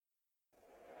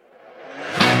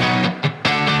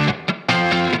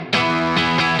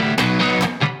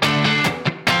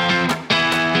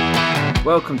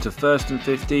Welcome to First and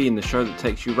 15, the show that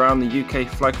takes you around the UK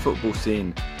flag football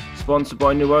scene. Sponsored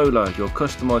by Nuola, your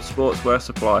customised sportswear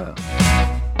supplier.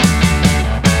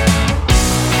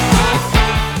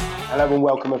 Hello and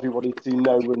welcome everybody to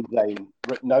No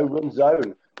Run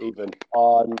Zone, even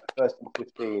on First and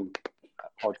 15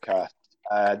 podcast.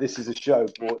 This is a show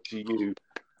brought to you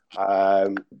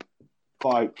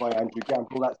by Andrew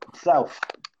Gamble. That's myself.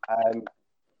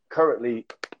 Currently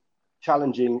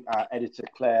challenging our editor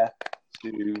Claire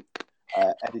to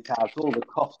edit out all the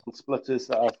coughs and splutters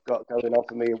that I've got going on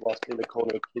for me whilst in the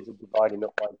corner of kids are dividing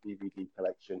up my DVD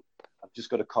collection. I've just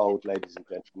got a cold, ladies and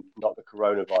gentlemen, not the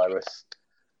coronavirus.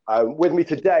 With me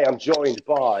today, I'm joined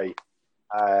by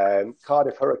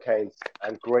Cardiff Hurricanes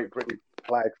and Great Britain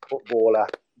flag footballer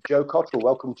Joe Cottrell.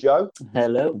 Welcome, Joe.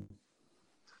 Hello.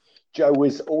 Joe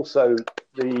is also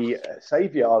the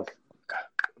saviour of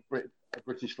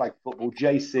British flag football,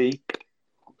 JC.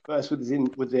 First with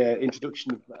the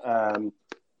introduction of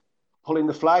pulling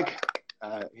the flag,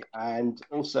 and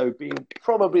also being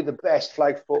probably the best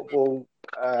flag football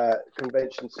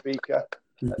convention speaker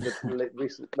at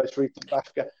the most recent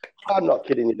BAFTA. I'm not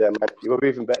kidding you there, man. You were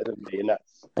even better than me, and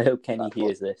that's. I hope Kenny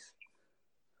hears this.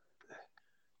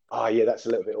 Oh yeah, that's a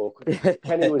little bit awkward.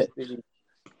 Kenny was the.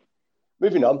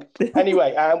 Moving on.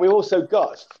 Anyway, we also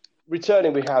got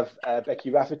returning. We have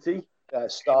Becky Rafferty,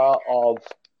 star of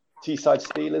Teesside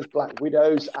Steelers, Black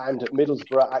Widows, and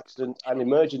Middlesbrough Accident and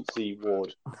Emergency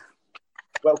Ward.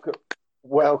 Welcome,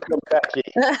 Becky.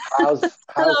 How's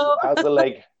the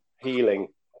leg healing?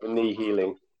 The knee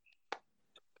healing?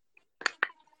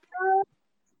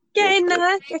 Getting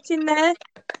there.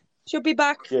 She'll be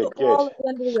back. Good. At the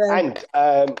end of the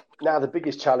And now the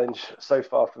biggest challenge so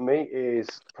far for me is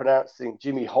pronouncing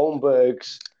Jimmy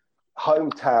Holmberg's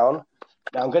hometown.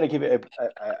 Now I'm going to give it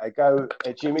a go,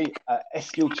 Jimmy.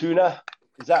 Eskiltuna.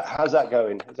 How's that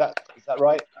going? Is that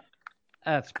right?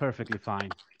 That's perfectly fine.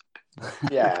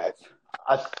 Yeah,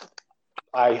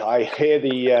 I hear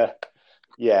the.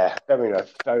 Yeah, fair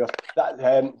enough.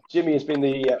 That Jimmy has been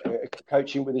the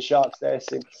coaching with the Sharks there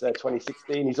since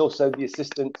 2016. He's also the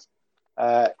assistant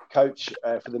coach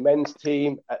for the men's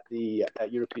team at the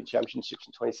European Championships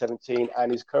in 2017,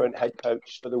 and is current head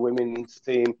coach for the women's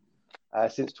team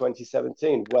since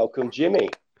 2017. Welcome, Jimmy.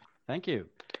 Thank you.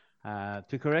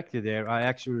 To correct you there, I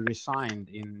actually resigned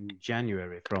in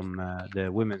January from the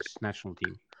women's national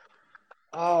team.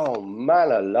 Oh,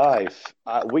 man alive.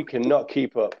 We cannot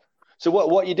keep up. So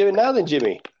what are you doing now then,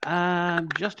 Jimmy?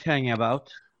 Just hanging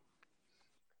about.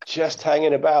 Just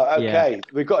hanging about. Okay. Yeah.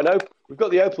 We've got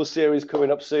the Opal series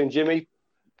coming up soon, Jimmy.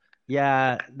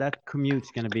 Yeah, that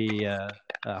commute's going to be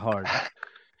hard.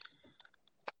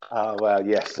 Oh, well,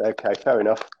 yes. Okay, fair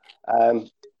enough. I'm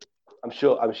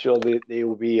sure they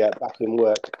will be back in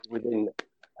work within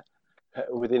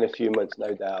a few months,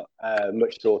 no doubt.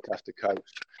 Much sought after coach.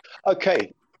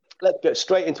 Okay, let's get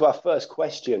straight into our first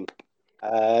question.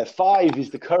 5 is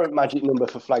the current magic number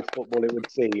for flag football, it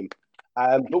would seem.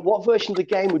 But what version of the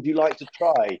game would you like to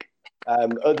try,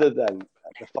 other than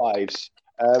the 5s?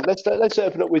 Let's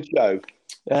open up with Joe.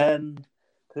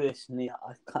 Personally,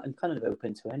 I'm kind of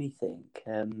open to anything.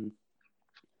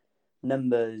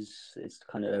 Numbers is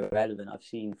kind of irrelevant. I've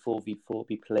seen 4v4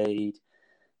 be played.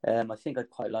 I think I'd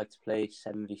quite like to play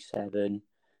 7v7.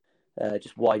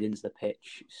 Just widens the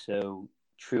pitch, so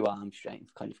true arm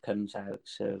strength kind of comes out.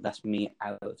 So that's me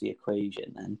out of the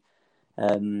equation.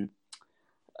 And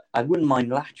I wouldn't mind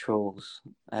laterals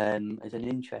as an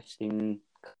interesting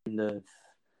kind of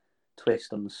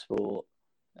twist on the sport.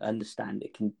 I understand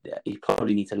you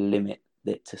probably need to limit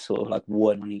it to sort of like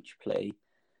one on each play.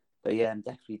 But yeah, I'm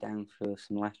definitely down for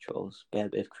some laterals, get a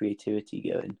bit of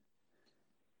creativity going.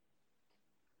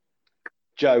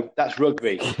 Joe, that's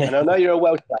rugby, and I know you're a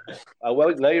Welsh lad. I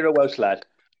know you're a Welsh lad,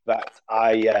 but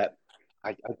I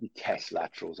detest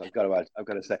laterals. I've got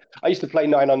to say, I used to play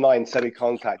 9-on-9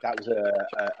 semi-contact. That was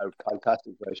a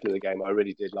fantastic version of the game. I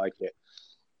really did like it.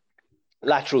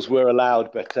 Laterals were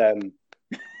allowed, but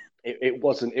it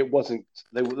wasn't.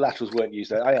 The laterals weren't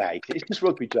used. I hate it. It's just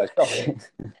rugby, Joe. Stop it.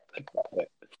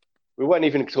 We won't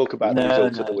even talk about the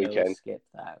results of the weekend. We'll skip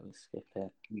that. We'll skip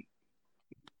it.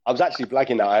 I was actually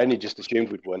blagging that. I only just assumed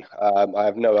we'd won. I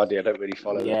have no idea. I don't really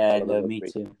follow. Yeah, follow me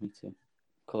too. Of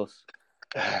course.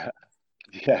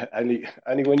 Yeah, only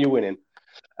when you're winning.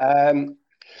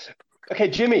 Okay,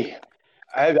 Jimmy.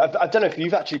 I don't know if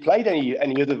you've actually played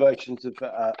any other versions of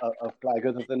flag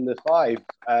other than the 5.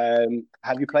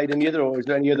 Have you played any other, or is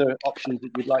there any other options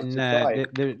that you'd like to try?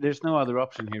 There's no other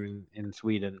option here in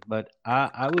Sweden. But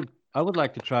I would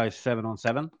like to try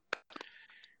 7-on-7.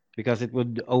 because it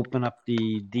would open up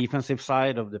the defensive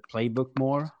side of the playbook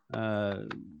more,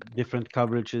 different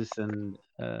coverages, and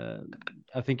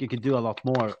I think you could do a lot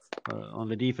more on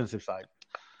the defensive side.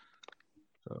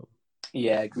 So.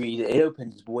 Yeah, agreed. It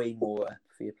opens way more up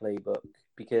for your playbook,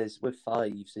 because with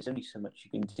fives, there's only so much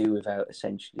you can do without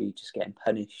essentially just getting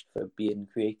punished for being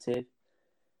creative.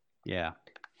 Yeah.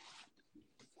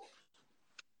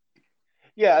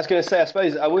 Yeah, I was going to say. I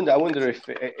suppose I wonder if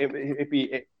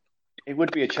it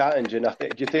would be a challenge. And I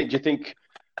think, do you think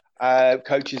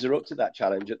coaches are up to that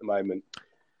challenge at the moment?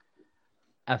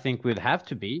 I think we'd have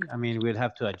to be. I mean, we'd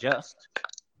have to adjust,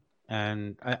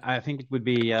 and I think it would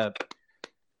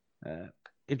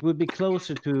be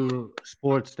closer to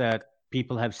sports that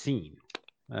people have seen.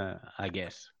 I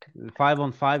guess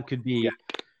 5-on-5 could be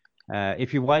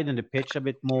if you widen the pitch a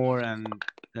bit more, and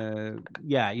then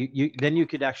you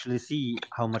could actually see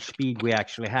how much speed we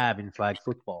actually have in flag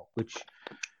football, which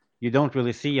you don't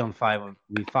really see on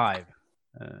 5v5,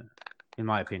 in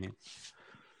my opinion.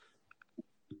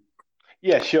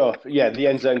 Yeah, sure. Yeah, the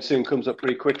end zone soon comes up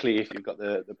pretty quickly if you've got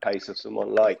the pace of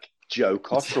someone like Joe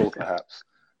Cottrell, perhaps.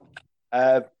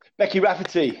 Becky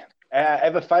Rafferty,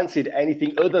 ever fancied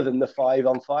anything other than the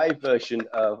 5-on-5 version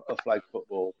of flag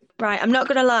football? Right, I'm not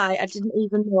going to lie, I didn't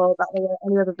even know that there were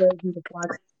any other versions of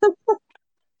flag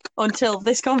until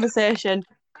this conversation.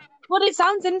 But it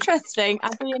sounds interesting.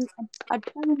 I'd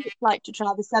kind of like to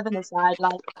try the 7-a-side,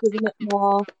 like giving it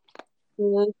more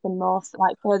and more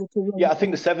like further to. Yeah, I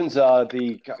think the 7s are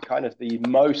the kind of the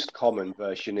most common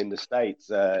version in the States,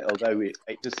 although it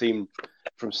does seem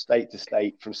from state to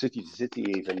state, from city to city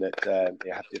even, that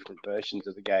they have different versions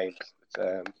of the games.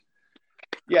 But,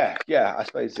 I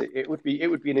suppose it would be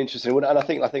an interesting one, and I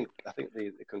think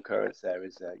the concurrence there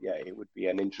is it would be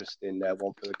an interesting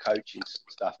one for the coaching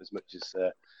staff as much as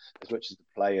the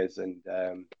players, and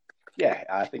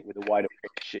I think with a wider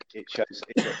pitch it shows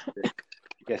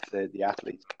the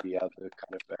athletes to be able to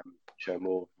kind of show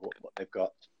more of what they've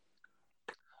got.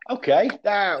 Okay,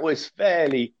 that was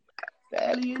fairly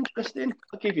interesting.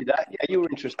 I'll give you that. Yeah, you were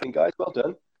interesting, guys. Well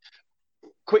done.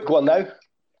 Quick one though.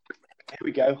 Here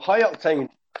we go. High octane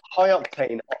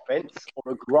offense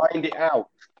or a grind it out.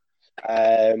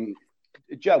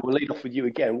 Joe, we'll lead off with you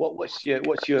again. What's your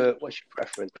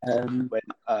preference?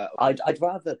 I'd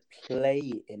rather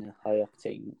play in a high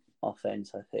octane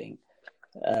offense, I think.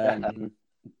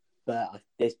 But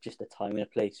there's just a time and a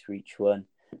place for each one.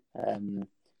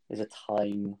 There's a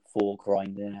time for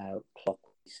grinding out, clock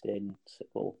wasting,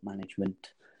 football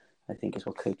management, I think is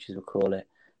what coaches will call it.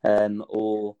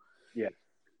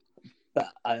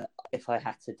 But if I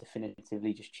had to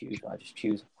definitively just choose, I'd just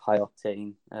choose high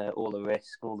octane, all the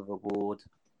risk, all the reward.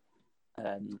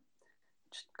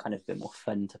 Just kind of a bit more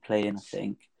fun to play in, I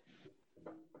think.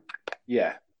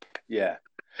 Yeah.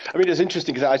 I mean, it's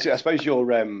interesting because I suppose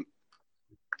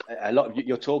a lot of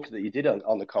your talk that you did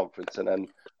on the conference, and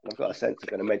I've got a sense I'm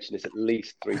going to mention this at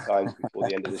least 3 times before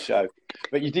the end of the show.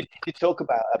 But you did talk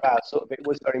about sort of, it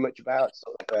was very much about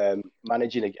sort of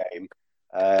managing a game.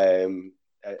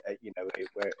 Where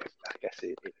I guess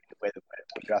where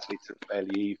the athletes are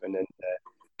fairly even, and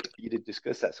you did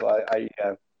discuss that. So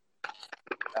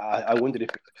I wondered if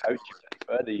the coach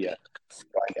further grind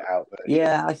it out.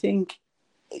 Yeah, I think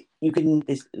you can.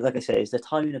 Like I say, there's a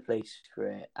time and a place for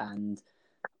it, and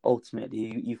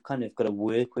ultimately you've kind of got to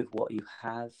work with what you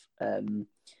have.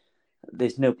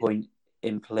 There's no point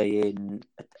in playing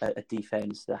a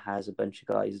defense that has a bunch of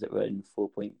guys that run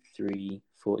 4.3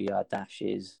 40-yard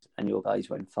dashes and your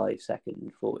guys run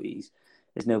 5-second 40s.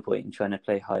 There's no point in trying to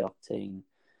play high octane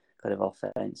kind of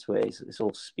offense where it's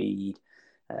all speed,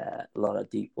 a lot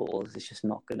of deep balls. It's just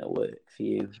not going to work for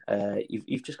you.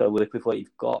 You've just got to work with what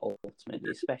you've got ultimately,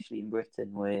 especially in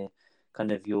Britain where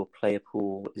kind of your player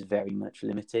pool is very much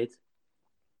limited.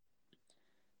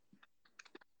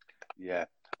 Yeah.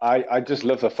 I just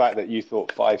love the fact that you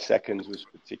thought 5 seconds was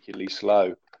particularly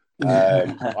slow.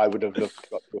 I would have loved to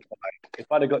got to 5.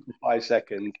 If I'd have got to 5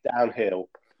 seconds downhill,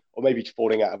 or maybe just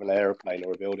falling out of an aeroplane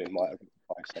or a building, might have been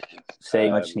 5 seconds.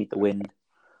 Same, I just need the wind.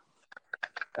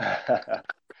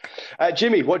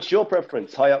 Jimmy, what's your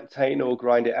preference? High octane or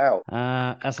grind it out?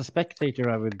 As a spectator,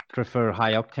 I would prefer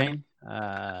high octane.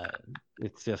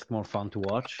 It's just more fun to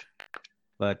watch.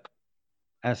 But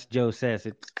as Joe says,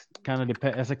 it's kind of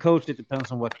depends. As a coach, it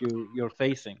depends on what you're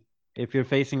facing. If you're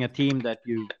facing a team that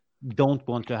you don't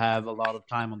want to have a lot of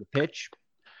time on the pitch,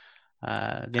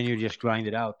 then you just grind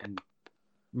it out and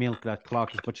milk that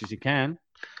clock as much as you can.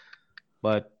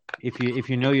 But if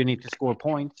you know you need to score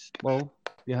points, well,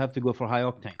 you have to go for high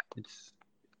octane. It's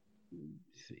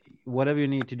whatever you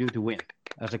need to do to win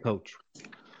as a coach.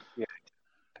 Yeah.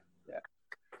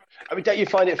 I mean, don't you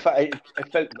find it? I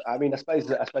mean, I suppose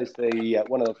the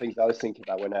one of the things I was thinking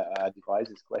about when I devised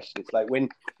this question, it's like when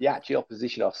the actual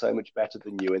opposition are so much better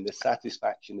than you, and the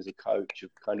satisfaction as a coach of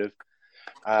kind of,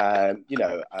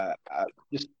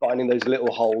 just finding those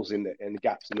little holes in the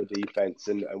gaps in the defense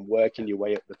and working your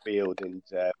way up the field, and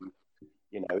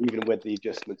even with the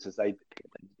adjustments as the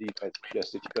defense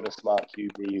adjusts, if you've got a smart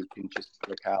QB who can just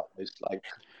look out those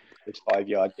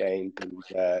 5-yard gains and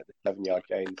the 7-yard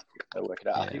gains, work it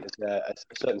out. Yeah. I think there's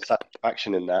a certain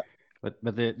satisfaction in that. But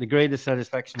the greatest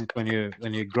satisfaction is when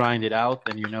you grind it out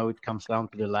and it comes down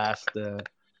to the last who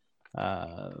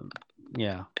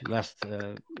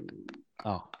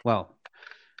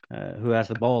has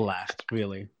the ball last,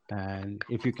 really. And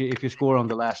if you score on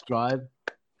the last drive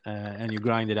and you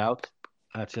grind it out,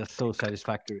 that's just so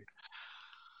satisfactory.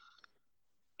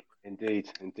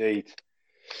 Indeed.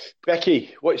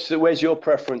 Becky, where's your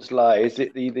preference lie? Is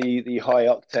it the high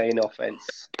octane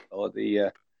offense or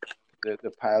the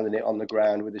pounding it on the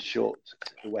ground with the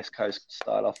West Coast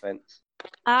style offense?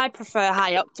 I prefer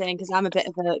high octane because I'm a bit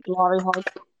of a glory hog.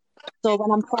 So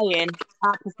when I'm playing,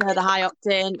 I prefer the high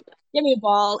octane. Give me a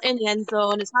ball in the end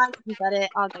zone, as high as you can get it,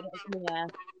 I'll get it up in the air.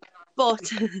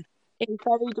 But it's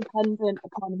very dependent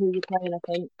upon who you're playing, I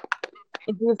think.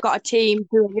 If you've got a team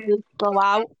who are really slow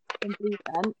out in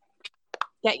defense,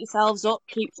 get yourselves up,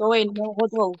 keep going, no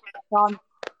huddle, get on.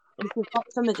 And if you've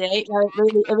got somebody where it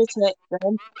really irritates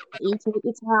them, you take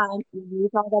your time, you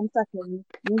use all them seconds,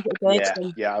 use it against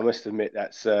them. Yeah, I must admit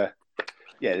that's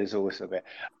there's always a bit.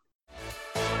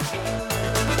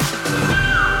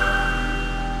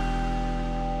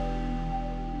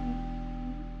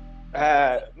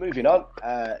 Moving on,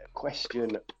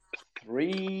 question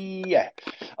 3. Yeah,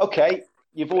 okay.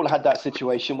 You've all had that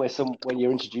situation where when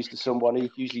you're introduced to somebody,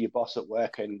 usually your boss at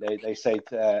work, and they say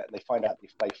they find out they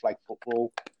play flag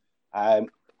football,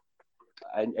 and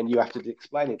you have to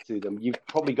explain it to them. You've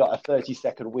probably got a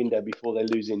 30-second window before they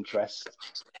lose interest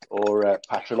or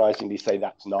patronisingly say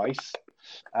that's nice.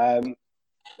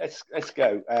 Let's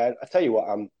go. I tell you what,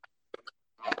 I'm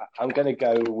going to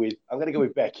go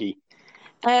with Becky.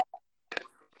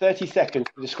 30 seconds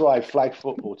to describe flag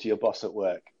football to your boss at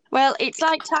work. Well, it's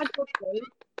like tag rugby,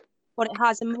 but it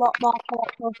has a lot more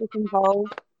thought process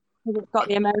involved because it's got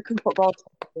the American football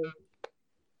technique.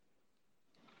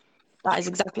 That is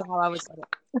exactly how I would say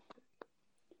it.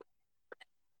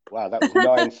 Wow, that was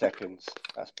 9 seconds.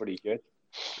 That's pretty good.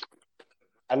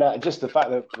 And just the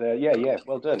fact that,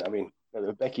 well done. I mean,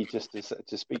 Becky, just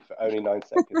to speak for only 9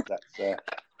 seconds,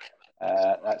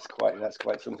 that's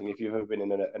quite something. If you've ever been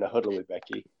in a huddle with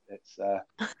Becky,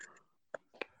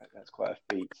 that's quite a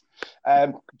feat.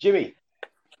 Jimmy,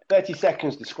 30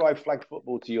 seconds. Describe flag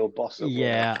football to your boss.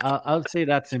 Yeah, I'll say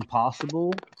that's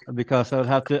impossible because I would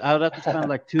have to spend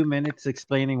like 2 minutes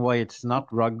explaining why it's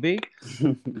not rugby.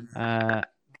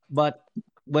 But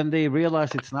when they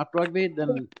realize it's not rugby,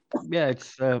 then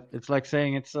it's like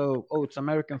saying it's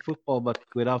American football, but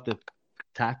without the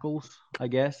tackles, I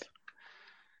guess.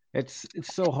 It's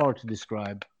so hard to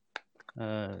describe.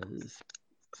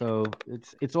 So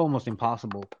it's almost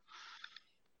impossible.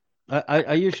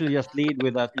 I usually just lead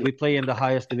with that we play in the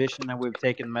highest division and we've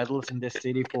taken medals in this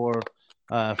city for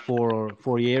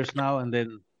 4 years now, and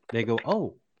then they go,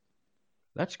 "Oh,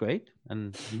 that's great,"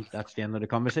 and that's the end of the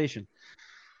conversation.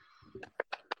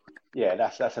 Yeah,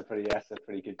 that's a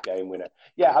pretty good game winner.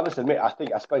 Yeah, I must admit, I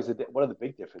suppose one of the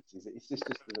big differences is just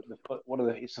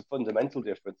it's a fundamental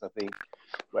difference, I think.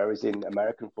 Whereas in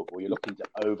American football, you're looking to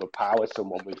overpower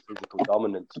someone with physical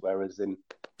dominance, whereas in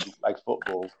flag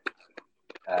football,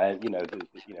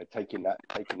 taking that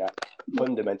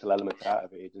fundamental element out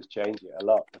of it does change it a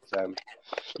lot. But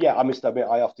I must admit,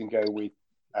 I often go with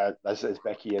as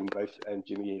Becky and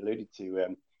Jimmy alluded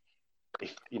to,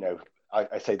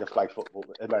 I say the flag football,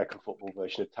 American football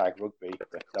version of tag rugby.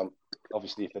 But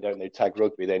obviously, if they don't know tag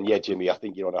rugby, then Jimmy, I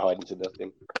think you're on a hide into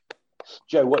nothing.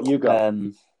 Joe, what you got?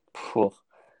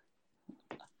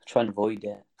 Try and avoid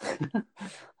it.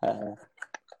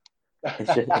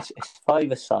 It's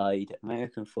 5-a-side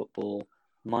American football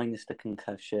minus the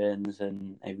concussions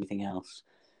and everything else.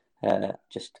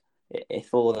 Just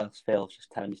if all else fails, just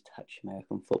tell them to touch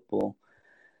American football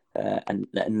and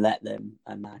let them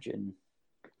imagine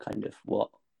kind of what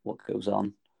goes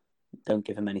on. Don't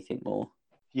give them anything more.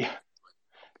 Yeah.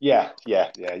 There's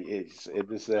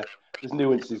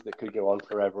nuances that could go on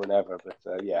forever and ever, but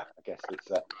I guess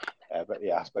it's. I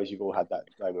suppose you've all had that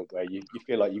moment where you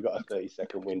feel like you've got a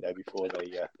 30-second window before they.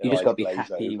 You just got to be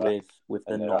happy with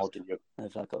the nod.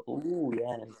 It's like,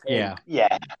 yeah.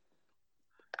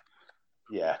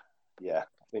 I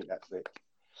think that's it.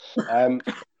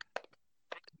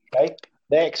 Okay,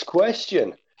 next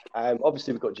question.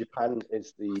 Obviously, we've got Japan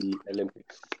as the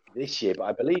Olympics this year, but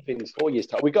I believe in 4 years'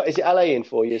 time. Is it LA in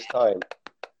 4 years' time?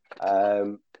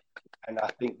 And I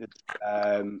think that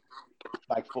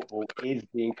flag football is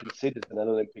being considered an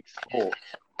Olympic sport.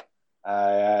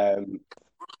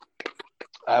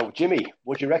 Jimmy,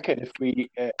 what do you reckon? If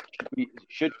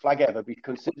should flag ever be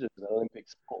considered an Olympic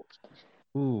sport?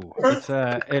 Ooh, it's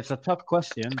a tough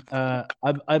question.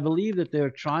 I believe that they're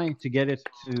trying to get it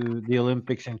to the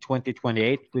Olympics in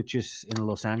 2028, which is in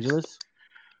Los Angeles.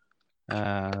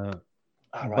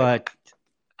 But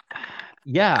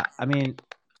yeah, I mean,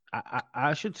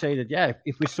 I should say that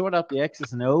if we sort out the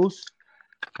X's and O's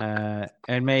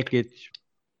and make it,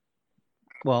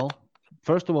 well,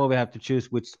 first of all, we have to choose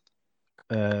which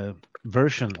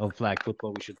version of flag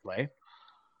football we should play.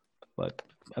 But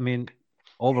I mean,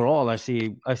 overall, I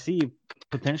see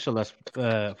potential as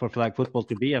for flag football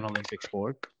to be an Olympic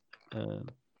sport,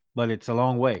 but it's a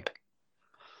long way.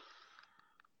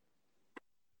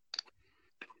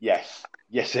 Yes,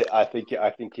 I think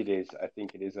it is. I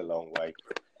think it is a long way.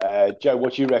 Joe,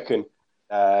 what do you reckon?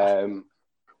 Flag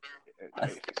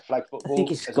football. I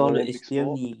think it's the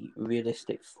only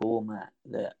realistic format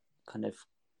that kind of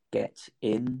gets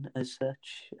in as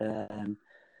such.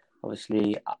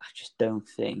 Obviously, I just don't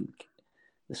think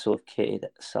the sort of kid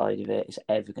side of it is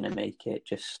ever going to make it,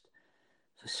 just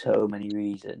for so many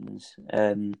reasons.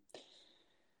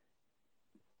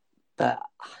 But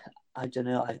I don't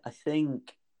know. I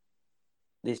think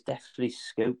there's definitely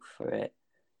scope for it,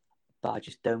 but I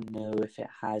just don't know if it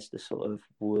has the sort of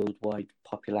worldwide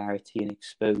popularity and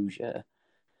exposure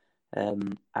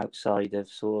outside of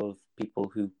sort of people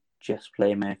who just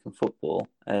play American football.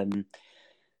 I'm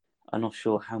not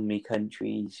sure how many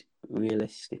countries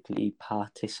realistically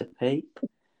participate,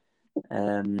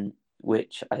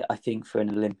 which I think for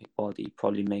an Olympic body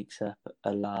probably makes up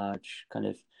a large kind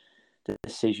of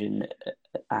decision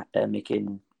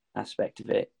making aspect of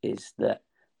it, is that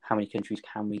how many countries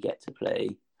can we get to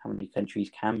play, how many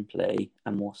countries can play,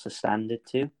 and what's the standard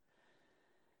to.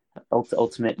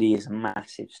 Ultimately, is a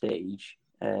massive stage.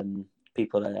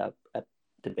 People are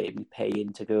debatably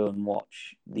paying to go and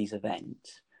watch these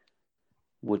events.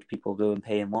 Would people go and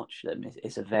pay and watch them?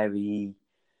 It's very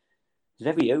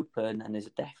open, and there's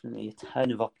definitely a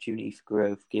ton of opportunity for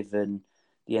growth given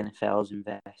the NFL's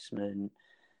investment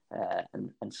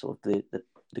and sort of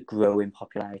the growing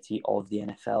popularity of the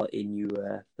NFL in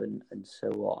Europe and so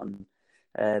on.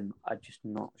 I'm just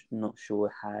not sure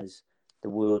it has the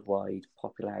worldwide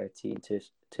popularity in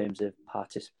terms of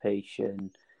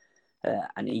participation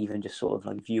and even just sort of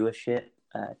like viewership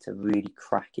to really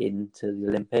crack into the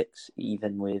Olympics,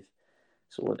 even with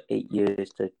sort of 8 years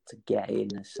to get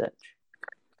in as such.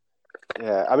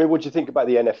 Yeah, I mean, what do you think about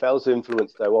the NFL's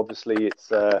influence, though? Obviously,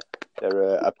 they're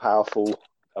a powerful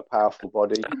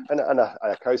body, and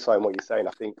I co-sign what you're saying.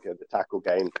 I think the tackle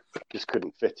game just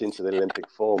couldn't fit into the Olympic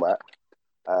format,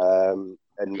 and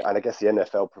I guess the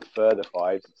NFL prefer the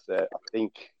fives. I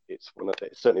think it's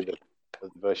certainly the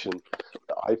version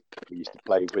that we used to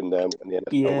play when the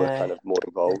NFL were kind of more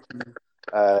involved.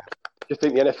 Do you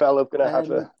think the NFL are going to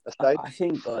have a say? I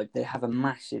think they have a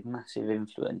massive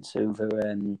influence over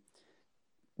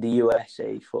the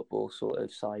USA football sort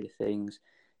of side of things.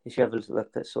 If you ever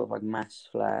look at sort of like Mass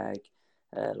Flag,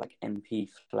 like MP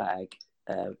Flag,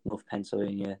 North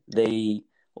Pennsylvania, they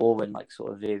all run like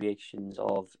sort of variations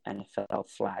of NFL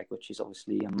flag, which is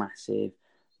obviously a massive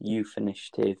youth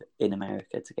initiative in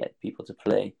America to get people to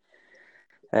play.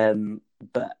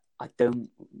 But I don't,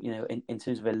 in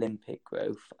terms of Olympic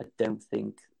growth, I don't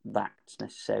think that's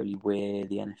necessarily where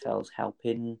the NFL's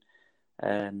helping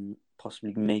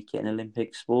possibly make it an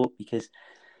Olympic sport, because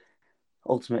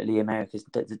ultimately America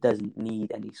doesn't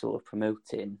need any sort of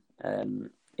promoting.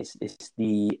 It's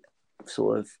the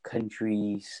sort of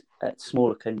countries,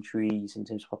 smaller countries in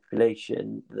terms of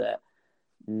population, that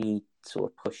need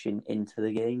sort of pushing into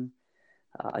the game.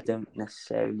 I don't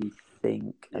necessarily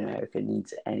think America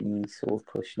needs any sort of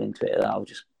pushing into it. That'll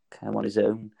just come on its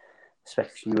own,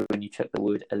 especially when you chuck the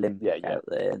word Olympic out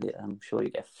there. I'm sure you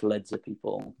get floods of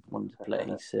people wanting to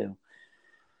play. So,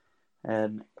 I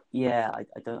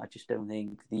just don't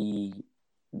think the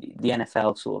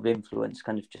NFL sort of influence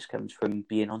kind of just comes from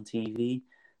being on TV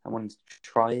and wanting to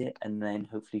try it and then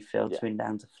hopefully filtering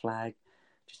down to flag.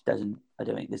 Just doesn't. I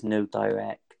don't think there's no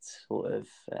direct sort of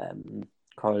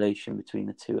correlation between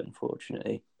the two,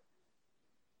 unfortunately.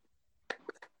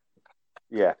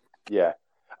 Yeah.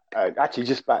 Actually,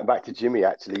 just back to Jimmy.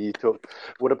 Actually, you talked.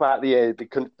 What about the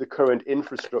current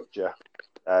infrastructure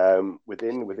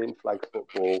within flag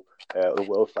football, the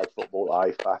World Flag Football,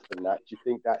 IFAF, and that? Do you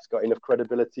think that's got enough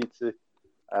credibility to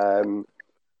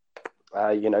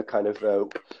kind of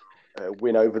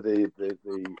win over the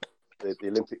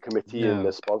Olympic Committee and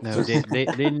the sponsors.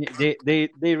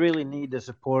 They really need the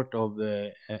support of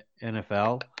the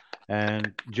NFL.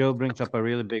 And Joe brings up a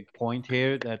really big point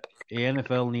here that the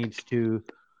NFL needs to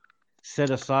set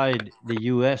aside the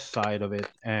US side of it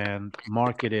and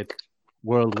market it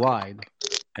worldwide.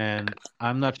 And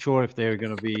I'm not sure if they're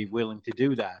going to be willing to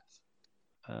do that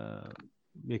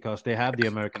because they have the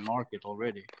American market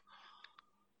already.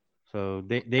 So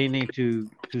they need to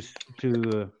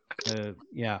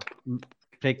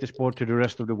take the sport to the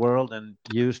rest of the world and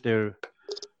use their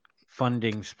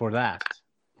fundings for that.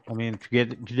 I mean, to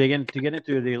get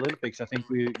into the Olympics, I think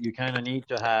you kind of need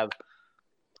to have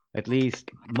at least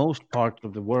most parts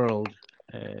of the world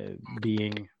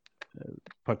being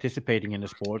participating in the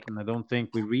sport, and I don't think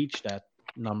we reached that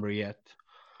number yet.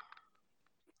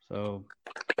 So.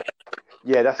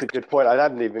 Yeah, that's a good point. I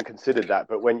hadn't even considered that.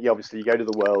 But when you go to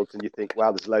the Worlds and you think,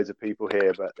 wow, there's loads of people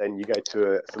here, but then you go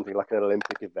to something like an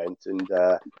Olympic event, and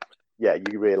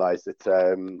you realise that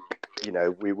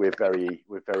we're got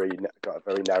a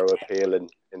very narrow appeal in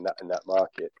that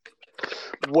market.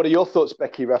 What are your thoughts,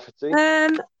 Becky Rafferty?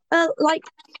 Well, like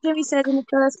Jimmy said in the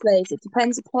first place, it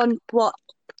depends upon what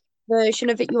version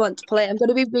of it you want to play. I'm going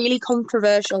to be really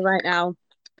controversial right now.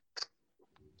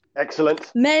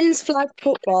 Excellent. Men's flag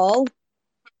football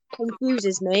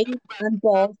confuses me and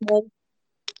bores me.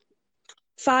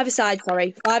 Five-a-side,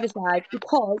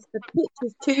 because the pitch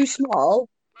is too small.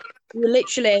 You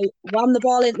literally wham the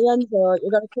ball in the end zone, you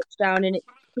got a touchdown, and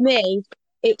to me,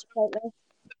 it's pointless.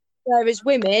 Whereas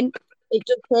women, it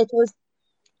just takes us.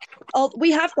 Oh,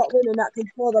 we have got women that can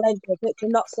throw the length of the pitch. I'm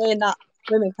not saying that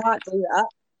women can't do that,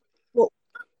 but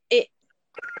it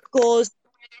goes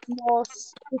more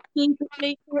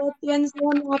strategically towards the end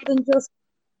zone rather than just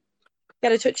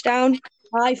get a touchdown,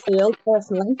 I feel,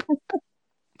 personally.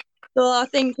 So I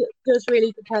think it does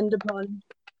really depend upon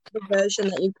the version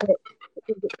that you pick.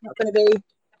 Because it's not going to be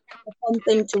a fun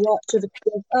thing to watch if it's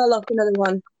just, oh, look, another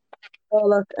one. Oh,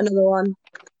 look, another one,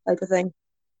 type of thing.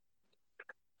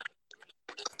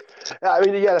 I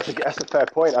mean, yeah, that's a fair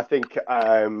point. I think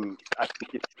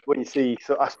it's, when you see,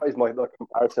 so I suppose my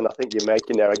comparison I think you're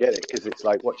making there, I get it, because it's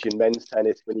like watching men's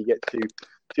tennis when you get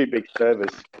two big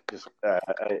servers just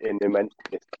in the men's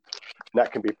tennis. And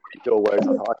that can be pretty dull, whereas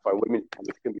I find women's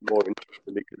tennis can be more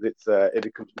interesting because it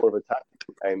becomes more of a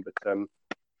tactical game. But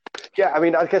I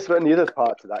mean, I guess one of the other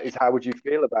parts of that is how would you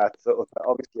feel about sort of,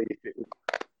 obviously if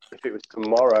it was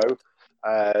tomorrow,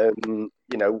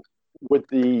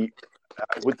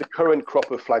 would the current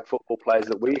crop of flag football players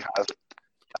that we have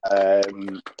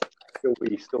still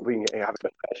be having a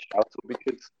fair shout,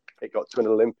 because it got to an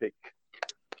Olympic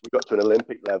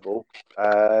level?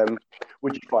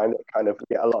 Would you find that kind of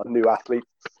get a lot of new athletes?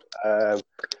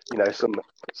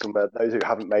 Some of those who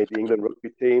haven't made the England rugby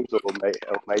teams or made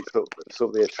sort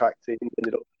of the attract team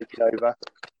ended up taking over,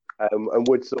 and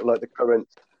would sort of like the current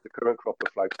crop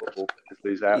of flag football just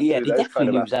lose out? Yeah, they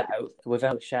definitely lose out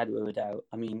without a shadow of a doubt.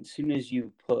 I mean, as soon as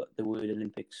you put the word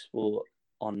Olympic sport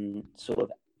on sort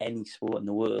of any sport in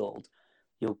the world,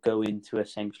 you're going to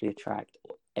essentially attract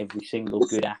every single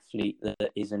good athlete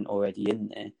that isn't already in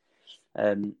there.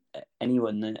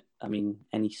 Anyone that, I mean,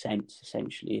 any sense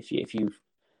essentially, if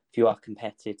you are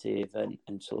competitive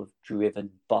and sort of driven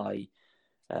by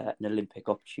an Olympic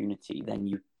opportunity,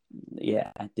 then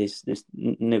there's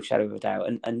no shadow of a doubt,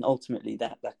 and ultimately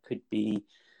that could be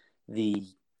the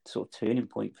sort of turning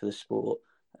point for the sport.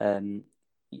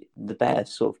 The better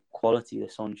sort of quality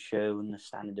that's on show and the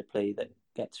standard of play that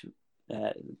gets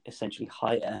essentially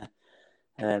higher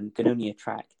can only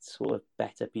attract sort of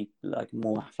better people, like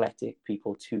more athletic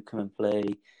people, to come and play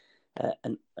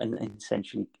and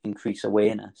essentially increase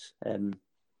awareness,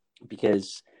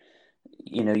 because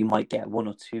you might get one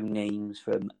or two names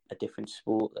from a different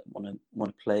sport that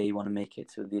want to make it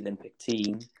to the Olympic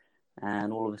team,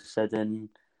 and all of a sudden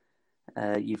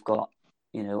you've got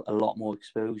a lot more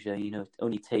exposure. It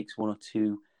only takes one or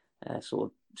two sort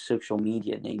of social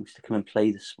media names to come and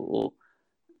play the sport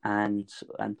and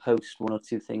post one or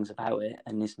two things about it,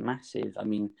 and it's massive. I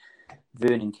mean,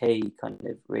 Vernon Kay kind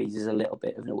of raises a little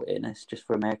bit of an awareness just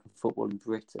for American football in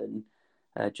Britain,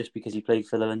 just because he played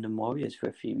for the London Warriors for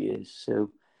a few years.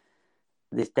 So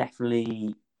there's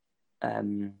definitely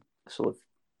there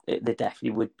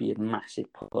definitely would be a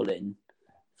massive pull in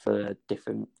for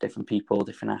different people,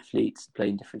 different athletes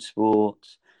playing different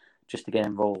sports, just to get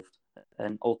involved.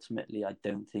 And ultimately, I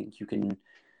don't think you can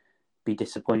be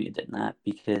disappointed in that,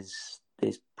 because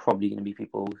there's probably going to be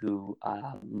people who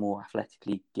are more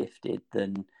athletically gifted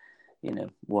than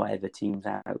whatever teams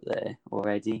out there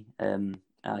already.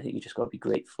 I think you just got to be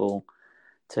grateful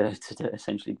to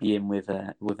essentially be in with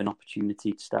an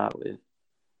opportunity to start with.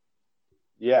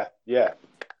 Yeah.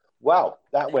 Wow,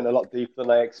 that went a lot deeper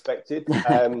than I expected.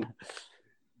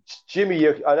 Jimmy,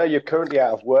 I know you're currently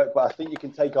out of work, but I think you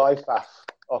can take IFAF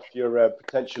off your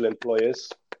potential employers.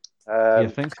 You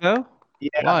think so?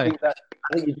 Yeah, Why? I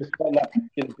think you just find that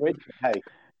in the bridge. Hey,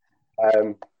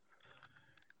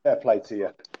 fair play to you.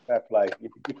 Fair play. You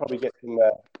probably get some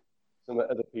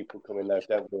other people coming though.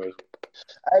 Don't worry.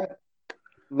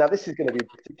 Now this is going to be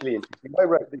particularly interesting. I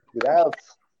wrote this without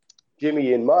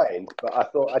Jimmy in mind, but I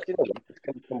thought I didn't know it's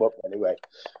going to come up anyway.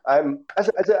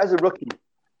 As a rookie,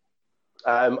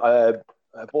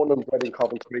 born and bred in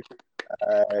Coventry,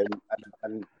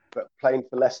 but playing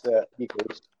for Leicester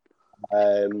Eagles.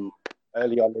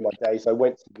 Early on in my days, I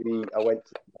went to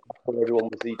everyone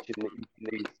was eating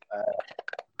these.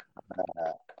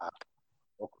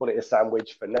 I'll call it a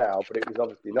sandwich for now, but it was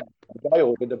obviously not. I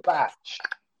ordered a batch,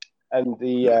 and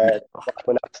the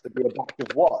when asked to be a batch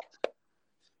of what?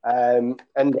 And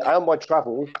on my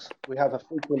travels, we have a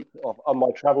frequent on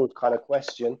my travels kind of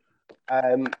question.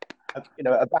 A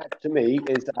batch to me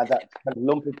is that kind of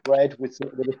lump of bread with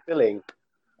a filling.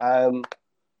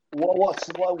 What is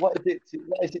it? What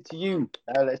is it to you?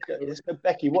 Let's go,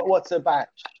 Becky. What's a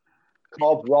batch?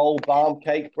 Cob, roll, barm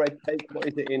cake, bread cake. What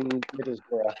is it in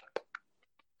Middlesbrough?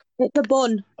 It's a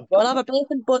bun. A bun. We'll have a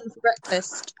bacon bun for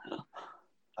breakfast.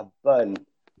 A bun.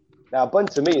 Now, a bun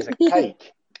to me is a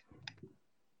cake.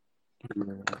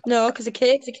 No, because a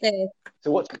cake's a cake.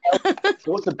 So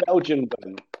what's a Belgian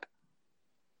bun?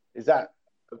 Is that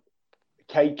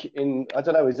cake in? I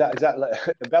don't know. Is that like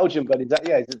a Belgian bun? Is that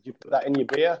do you put that in your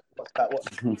beer? What's that? What?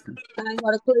 I ain't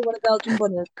got a clue what a Belgian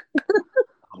bun is.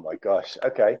 Oh my gosh.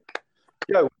 Okay.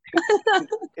 Joe,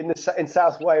 in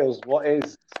South Wales,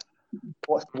 what's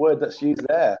the word that's used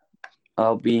there?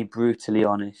 I'll be brutally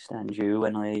honest, Andrew.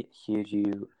 When I hear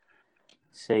you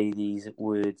say these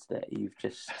words that you've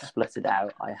just spluttered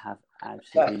out, I have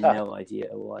absolutely no idea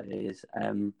what it is.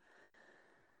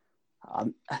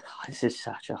 This is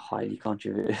such a highly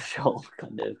controversial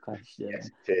kind of question. Yes,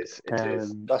 it is. It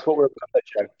is. That's what we're about,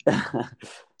 Joe.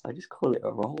 I just call it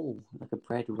a roll, like a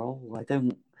bread roll.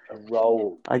 A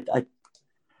roll. I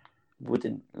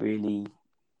wouldn't really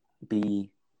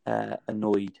be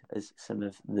annoyed as some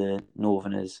of the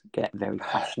Northerners get very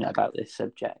passionate about this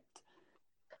subject.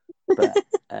 But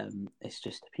it's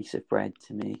just a piece of bread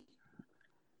to me.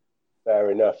 Fair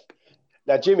enough.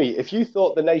 Now, Jimmy, if you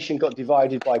thought the nation got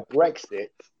divided by Brexit,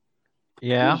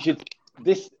 yeah,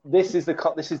 this is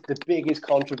the biggest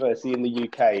controversy in the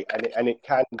UK, and it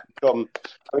can become.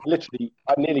 I mean, literally,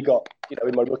 I nearly got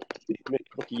in my rookie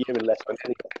year and less, I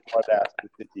nearly got fired out of the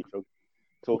city from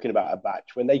talking about a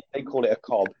batch when they call it a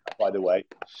cob. By the way,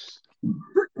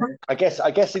 I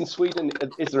guess in Sweden,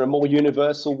 is there a more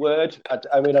universal word?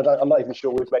 I'm not even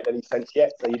sure we've made any sense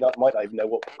yet, so might not even know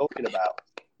what we're talking about.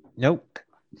 Nope.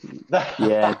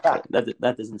 Yeah,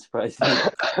 that doesn't surprise me.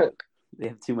 They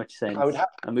have too much sense.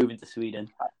 I'm moving to Sweden.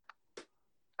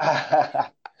 I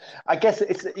guess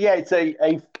it's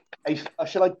a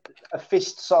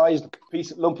fist-sized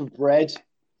lump of bread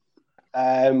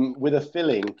with a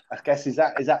filling. I guess is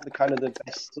that the kind of the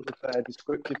best sort of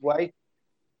descriptive way?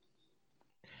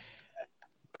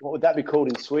 What would that be called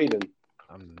in Sweden?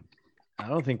 I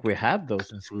don't think we have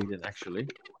those in Sweden, actually.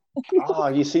 Oh,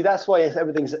 you see, that's why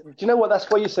everything's. Do you know what? That's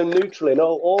why you're so neutral in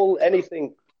all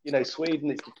anything.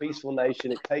 Sweden, it's a peaceful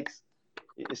nation.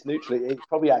 It's neutral. It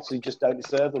probably actually just don't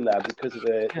deserve them now because of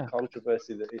the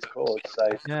controversy that it's caused.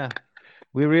 So yeah,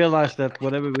 we realized that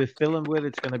whatever we fill them with,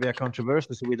 it's going to be a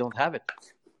controversy, so we don't have it.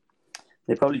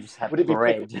 They probably just have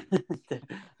bread.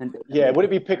 Would it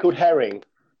be pickled herring?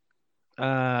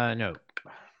 No.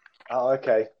 Oh,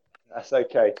 okay. That's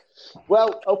okay.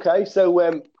 Well, okay.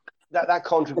 So that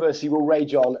controversy will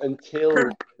rage on until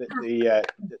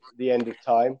the end of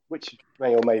time, which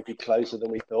may or may be closer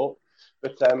than we thought.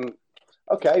 But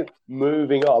okay,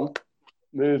 moving on.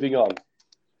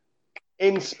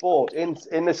 In sport, in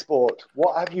the sport,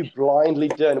 what have you blindly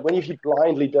done? When have you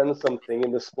blindly done something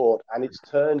in the sport and it's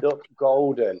turned up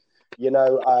golden?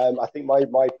 I think my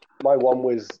one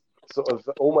was sort of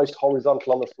almost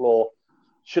horizontal on the floor.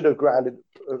 Should have grounded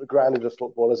the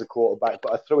football as a quarterback,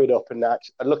 but I threw it up and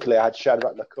luckily I had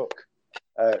Shadrach McCook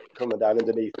coming down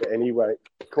underneath it, and he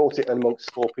caught it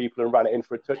amongst four people and ran it in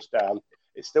for a touchdown.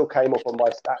 It still came up on my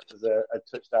stats as a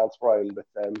touchdown thrown, but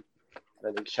I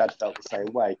don't think Shad felt the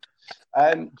same way.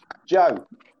 Joe,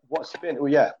 what's been?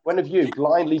 Well, yeah, when have you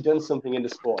blindly done something in the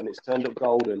sport and it's turned up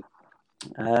golden?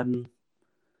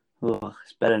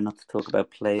 It's better not to talk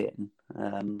about playing.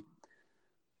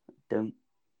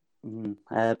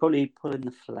 Probably pulling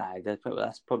the flag.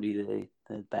 That's probably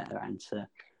the better answer.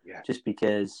 Yeah. Just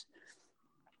because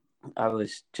I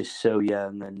was just so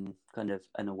young and kind of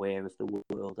unaware of the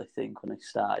world, I think, when I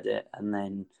started it. And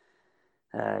then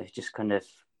just kind of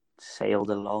sailed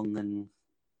along, and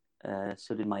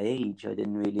so did my age. I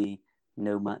didn't really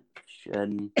know much,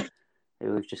 and it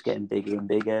was just getting bigger and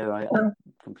bigger. I'm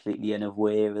completely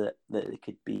unaware that it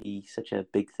could be such a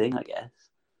big thing, I guess.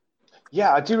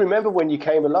 Yeah, I do remember when you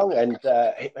came along, and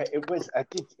it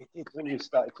did when you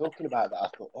started talking about that. I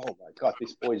thought, oh my God,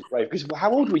 this boy's brave. Because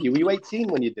how old were you? Were you 18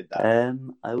 when you did that?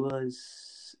 I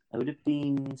would have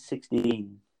been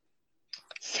 16.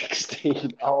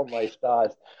 16. Oh my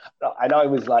stars! And I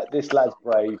was like, this lad's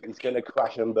brave. He's going to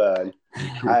crash and burn.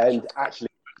 And actually,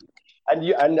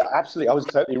 and absolutely, I was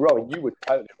totally wrong. You were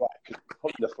totally right. Because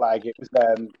pulling the flag, it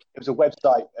was a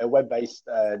website, a web-based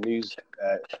news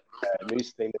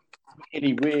thing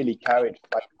that really carried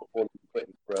flag football in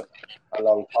Britain for a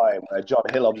long time. John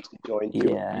Hill obviously joined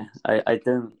you. Yeah, I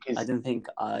don't think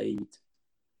I'd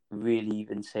really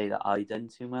even say that I done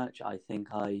too much. I think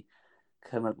I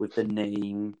come up with the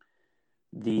name,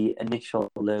 the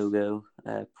initial logo,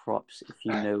 props, if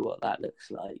you know what that looks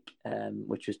like,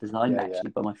 which was designed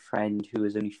by my friend who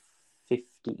was only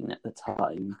 15 at the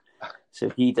time. So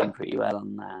he done pretty well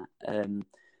on that.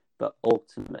 But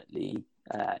ultimately,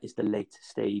 it's the later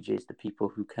stages, the people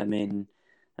who come in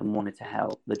and wanted to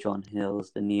help, the John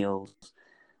Hills, the Neils,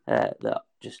 that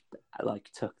just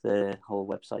took the whole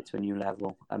website to a new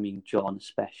level. I mean, John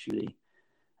especially.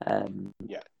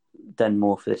 Done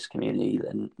more for this community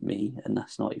than me, and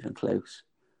that's not even close.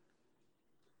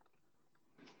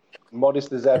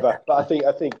 Modest as ever, but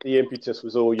I think the impetus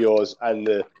was all yours, and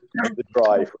the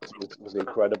drive was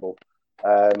incredible.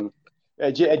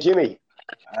 Jimmy,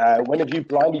 when have you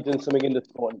blindly done something in the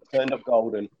sport and turned up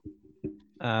golden?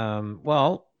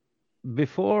 Well,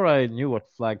 before I knew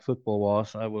what flag football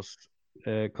was, I was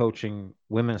coaching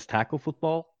women's tackle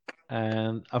football.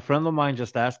 And a friend of mine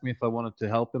just asked me if I wanted to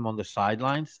help him on the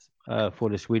sidelines for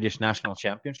the Swedish national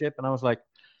championship. And I was like,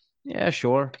 yeah,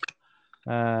 sure.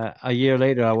 A year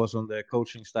later, I was on the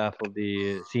coaching staff of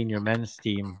the senior men's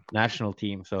team, national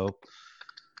team. So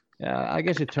I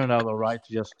guess it turned out all right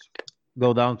to just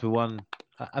go down to one.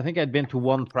 I think I'd been to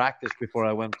one practice before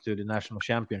I went to the national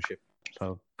championship.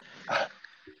 So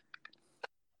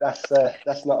that's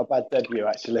not a bad debut,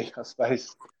 actually, I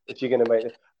suppose, if you're going to make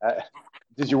it.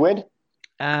 Did you win?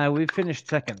 We finished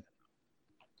second.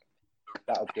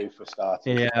 That'll do for start.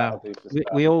 Yeah,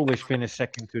 we always finish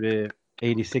second to the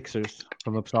 86ers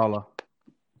from Uppsala.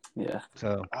 Yeah.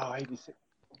 So. Oh, 86.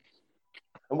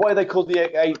 And why are they called the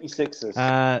 86ers?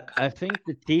 I think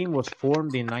the team was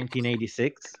formed in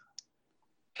 1986.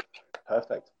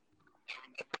 Perfect.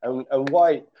 And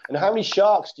why? And how many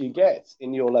Sharks do you get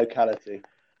in your locality?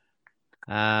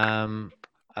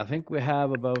 I think we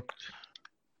have about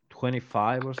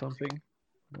 25 or something,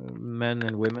 men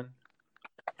and women.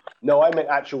 No, I meant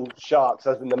actual sharks,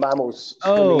 as in the mammals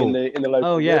swimming in the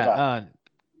local river.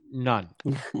 None.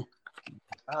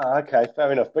 Okay,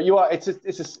 fair enough. But you are. It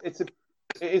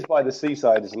is by the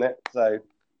seaside, isn't it? So.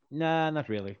 Nah, not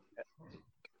really.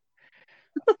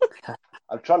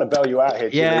 I'm trying to bail you out here,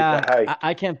 Jimmy, yeah, but hey.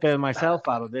 I can't bail myself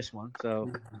out of this one,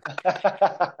 so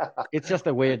it's just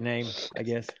a weird name, I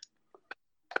guess.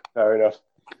 Fair enough.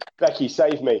 Becky,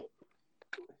 save me.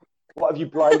 What have you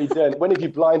blindly done? When have you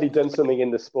blindly done something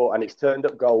in the sport and it's turned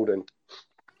up golden?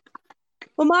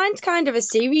 Well, mine's kind of a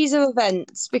series of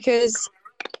events because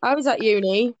I was at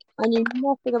uni. I knew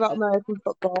nothing about American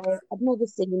football. I'd never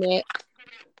seen it.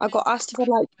 I got asked if I'd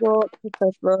like to go to the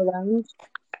first row round.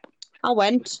 I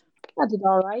went. I did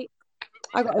all right.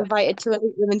 I got invited to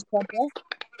Elite Women's Project.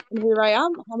 And here I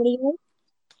am. How many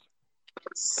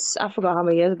years? I forgot how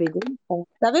many years I've been doing.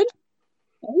 7?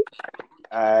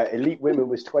 8? Elite Women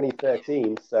was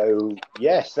 2013. So,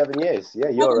 7 years. Yeah,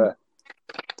 you're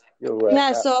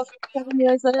yeah, so 7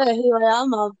 years later, here I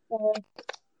am. I've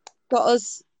got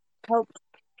us helped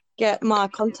get my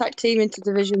contact team into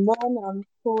Division 1. I'm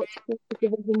coached for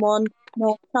Division 1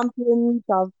 North Champions.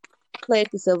 I've played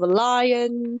for Silver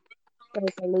Lions.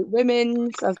 Played for Elite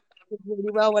Women's. I've did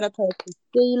really well when I played for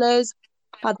Steelers.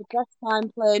 Had the best time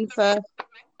playing for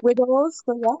Widows.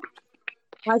 So, yeah,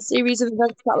 my series of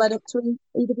events that led up to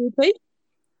EWP.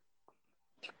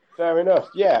 Fair enough.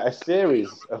 Yeah, a series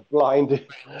of blind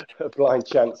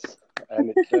chance, and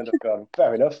it turned up golden.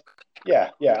 Fair enough.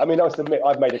 Yeah. I mean, I must admit,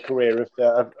 I've made a career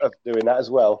of doing that as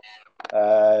well.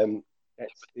 Fair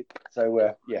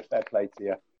play to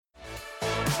you.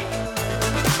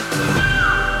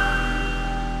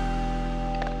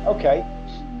 Okay.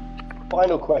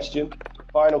 Final question.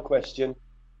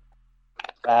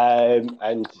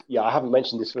 And yeah, I haven't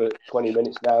mentioned this for 20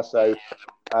 minutes now. So,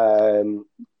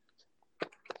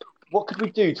 what could we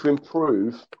do to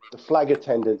improve the flag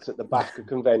attendance at the BAFTA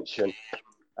convention?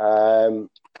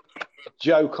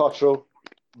 Joe Cottrell,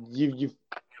 you've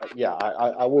yeah,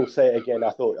 I will say it again. I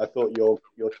thought your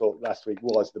talk last week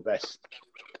was the best.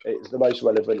 It was the most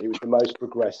relevant. It was the most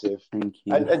progressive. Thank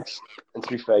you. And to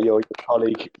be fair, your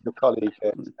colleague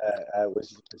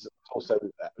was also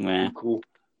equal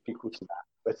to that.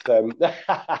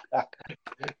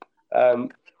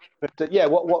 But yeah,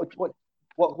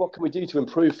 what can we do to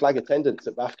improve flag attendance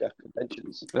at BAFTA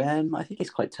conventions? I think it's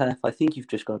quite tough. I think you've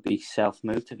just got to be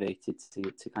self-motivated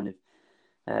to kind of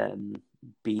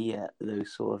be at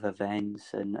those sort of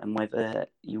events, and whether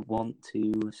you want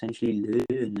to essentially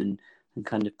learn and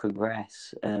kind of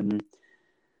progress.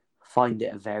 Find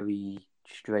it a very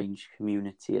strange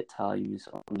community at times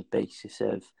on the basis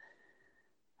of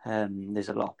there's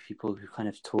a lot of people who kind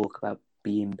of talk about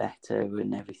being better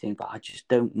and everything, but I just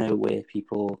don't know where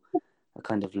people are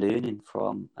kind of learning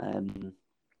from.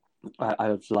 I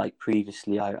was like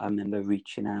previously, I remember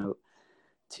reaching out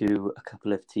to a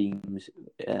couple of teams.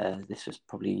 This was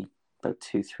probably about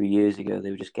 2-3 years ago.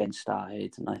 They were just getting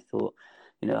started, and I thought,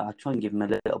 I'd try and give them a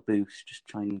little boost, just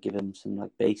try and give them some like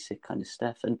basic kind of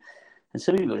stuff. And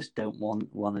some people just don't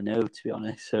want to know, to be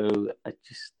honest. So I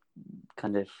just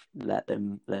kind of let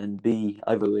them be.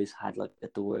 I've always had like a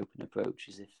door open approach,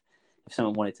 as if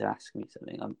someone wanted to ask me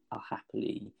something, I'll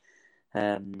happily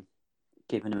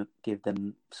give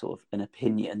them sort of an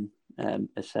opinion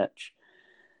as such.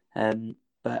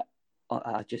 But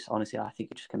I just honestly, I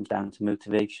think it just comes down to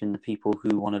motivation. The people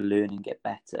who want to learn and get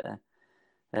better,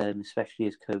 especially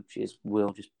as coaches,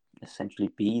 will just essentially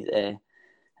be there.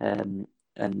 And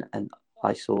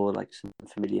I saw like some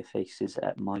familiar faces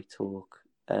at my talk,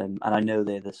 and I know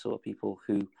they're the sort of people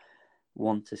who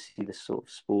want to see the sort of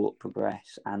sport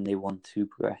progress, and they want to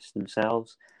progress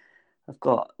themselves. I've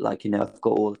got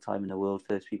all the time in the world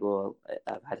for those people.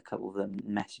 I've had a couple of them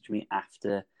message me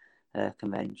after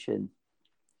convention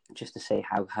just to say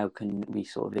how can we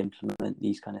sort of implement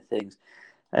these kind of things,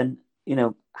 and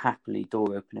happily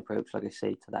door open approach, like I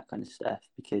say, to that kind of stuff,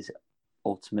 because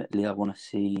ultimately I want to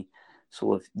see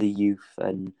sort of the youth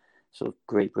and sort of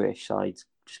Great British sides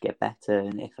just get better,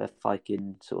 and if I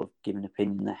can sort of give an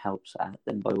opinion that helps that,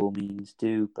 then by all means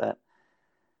do. But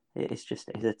it's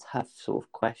a tough sort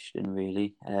of question,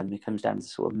 really. It comes down to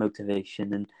sort of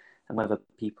motivation and whether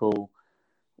people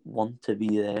want to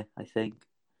be there, I think.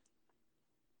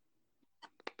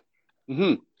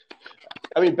 Mm-hmm.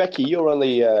 I mean, Becky, you're on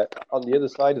the other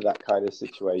side of that kind of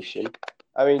situation.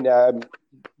 I mean,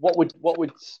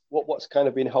 what's kind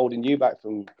of been holding you back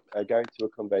from going to a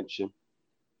convention?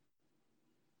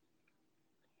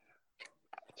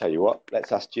 Tell you what,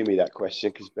 let's ask Jimmy that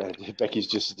question, because Becky's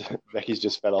just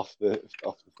fell off the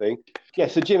thing. Yeah,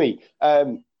 so Jimmy,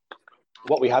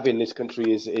 what we have in this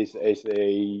country is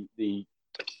the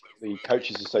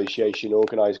Coaches Association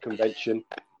organised convention.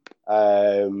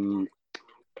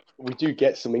 We do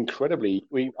get some incredibly.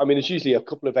 There's usually a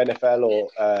couple of NFL or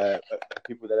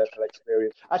people with NFL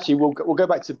experience. Actually, we'll go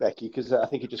back to Becky, because I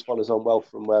think it just follows on well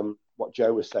from what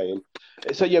Joe was saying.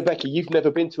 So yeah, Becky, you've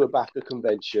never been to a BAFTA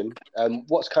convention.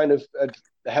 What's kind of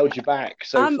held you back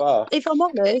so far? If I'm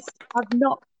honest, I've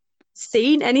not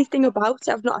seen anything about it.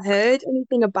 I've not heard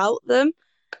anything about them,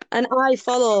 and I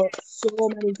follow so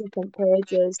many different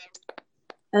pages,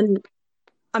 and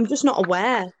I'm just not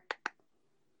aware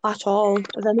at all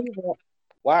of any of it.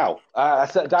 Wow,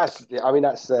 that's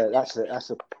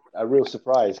a real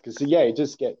surprise, because yeah, it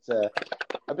does get.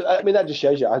 That just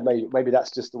shows you. Maybe that's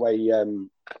just the way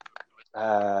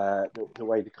the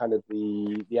way the kind of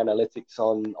the analytics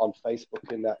on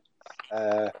Facebook and that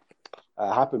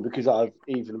happen, because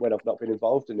even when I've not been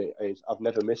involved in it, I've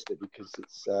never missed it, because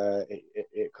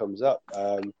it comes up.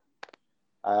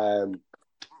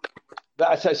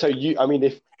 But so you,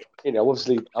 if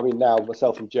obviously, now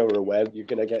myself and Joe are aware, you're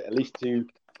going to get at least 2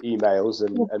 emails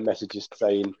and messages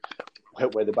saying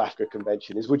where the BAFTA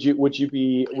convention is. Would you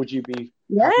be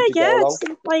Yeah. It's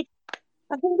like,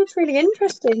 I think it's really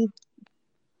interesting.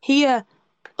 Hear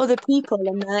other people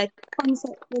and their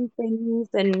concepts and things,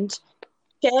 and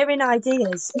sharing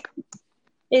ideas.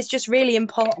 It's just really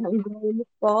important in growing the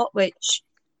sport, which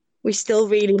we still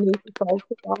really need to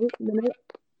focus on at the minute.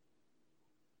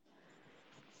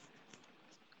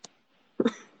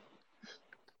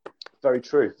 Very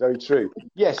true, very true.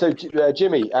 Yeah, so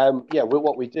Jimmy,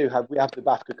 what we do we have the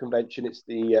BAFTA convention. It's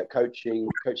the coaching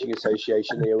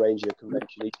association. They arrange a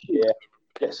convention each year.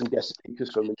 get some guest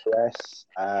speakers from the US,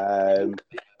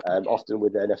 often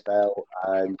with NFL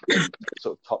and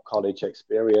sort of top college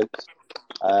experience.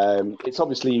 It's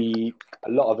obviously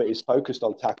a lot of it is focused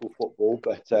on tackle football,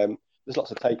 but there's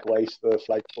lots of takeaways for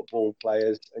flag football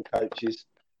players and coaches.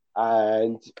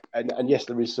 And yes,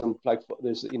 there is some flag football.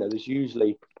 There's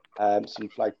usually some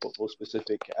flag football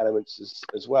specific elements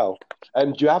as well.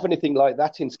 Do you have anything like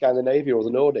that in Scandinavia or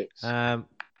the Nordics?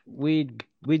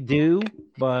 We do,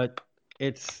 but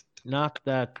it's not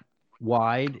that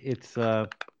wide. It's I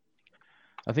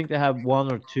think they have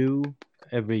one or two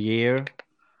every year,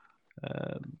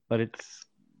 but it's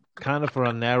kind of for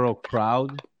a narrow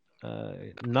crowd.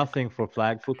 Nothing for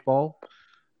flag football,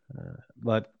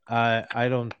 but I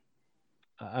don't.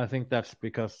 I think that's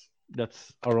because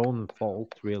that's our own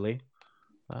fault, really.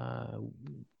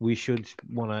 We should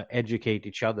want to educate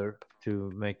each other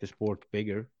to make the sport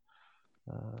bigger.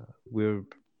 We're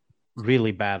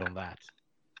really bad on that,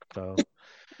 so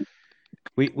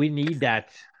we need that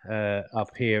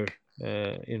up here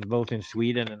in both in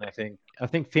Sweden, and I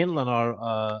think Finland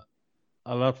are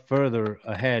a lot further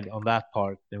ahead on that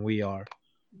part than we are.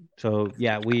 So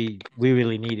yeah, we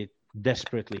really need it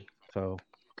desperately. So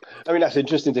I mean, that's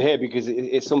interesting to hear because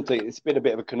it's something. It's been a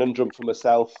bit of a conundrum for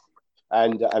myself,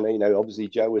 and obviously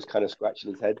Joe was kind of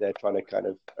scratching his head there, trying to kind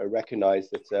of recognise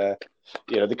that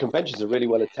the conventions are really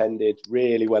well attended,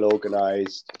 really well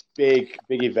organised, big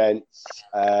events,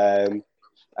 and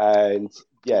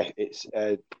yeah, there's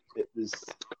a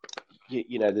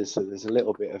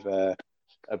little bit of a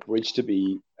bridge to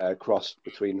be crossed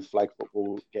between flag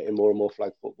football, getting more and more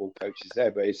flag football coaches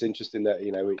there. But it's interesting that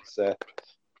it's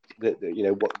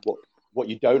what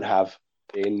you don't have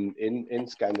in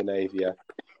Scandinavia.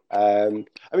 I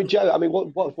mean, Joe, I mean,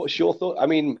 what's your thought? I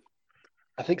mean,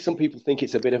 I think some people think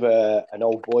it's a bit of an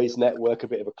old boys network, a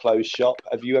bit of a closed shop.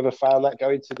 Have you ever found that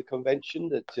going to the convention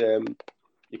that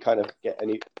you kind of get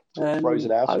any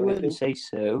frozen out? I or wouldn't anything? say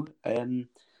so.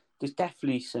 There's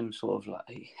definitely some sort of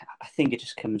I think it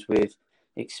just comes with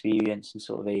experience and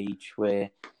sort of age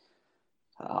where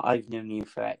I've known you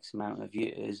for X amount of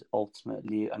years.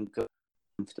 Ultimately, I'm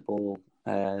comfortable,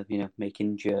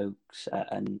 making jokes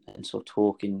and sort of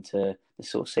talking to the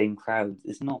sort of same crowd.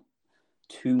 There's not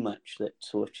too much that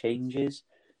sort of changes.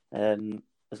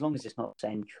 As long as it's not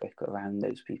centric around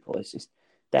those people, it's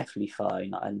definitely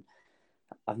fine. And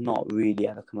I've not really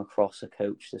ever come across a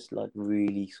coach that's like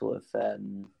really sort of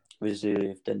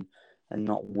reserved and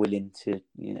not willing to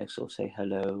sort of say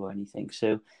hello or anything.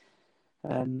 So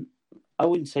I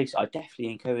wouldn't say so. I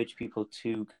definitely encourage people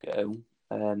to go,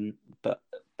 but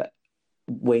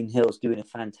Wayne Hill's doing a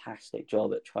fantastic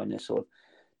job at trying to sort of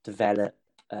develop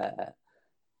a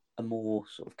more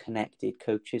sort of connected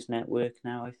coaches network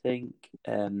now, I think.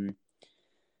 And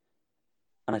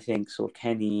I think sort of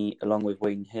Kenny, along with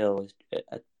Wayne Hill, is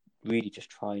really just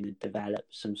trying to develop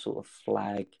some sort of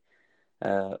flag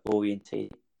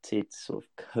orientated sort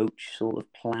of coach sort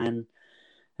of plan.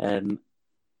 And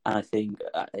I think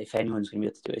if anyone's going to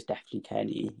be able to do it, it's definitely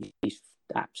Kenny. He's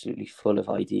absolutely full of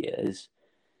ideas.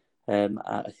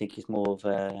 I think it's more of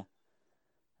a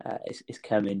it's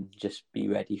coming, just be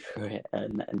ready for it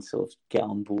and sort of get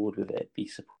on board with it, be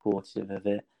supportive of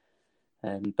it.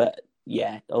 But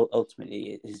yeah,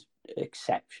 ultimately it is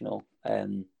exceptional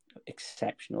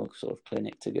sort of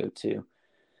clinic to go to.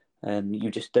 You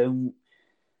just don't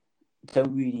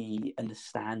really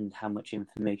understand how much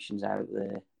information's out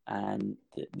there, and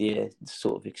the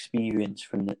sort of experience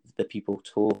from the people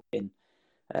talking.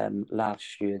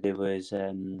 Last year there was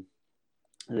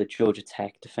the Georgia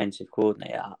Tech defensive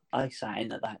coordinator. I sat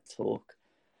in at that talk,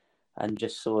 and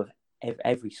just sort of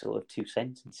every sort of 2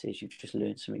 sentences, you've just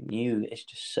learned something new. It's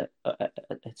just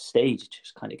at stage, it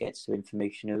just kind of gets to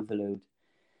information overload.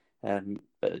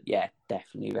 But yeah,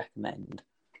 definitely recommend.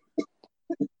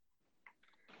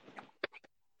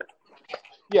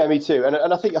 Yeah, me too. And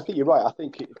I think you're right. I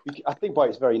think by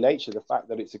its very nature, the fact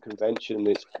that it's a convention,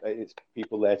 it's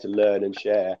people there to learn and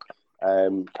share.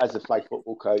 As a flag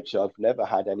football coach, I've never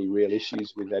had any real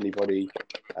issues with anybody,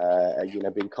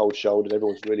 being cold-shouldered.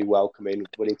 Everyone's really welcoming,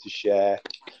 willing to share,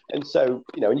 and so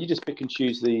and you just pick and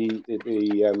choose the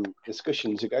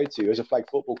discussions you go to. As a flag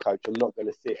football coach, I'm not going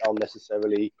to sit on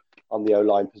necessarily on the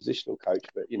O-line positional coach,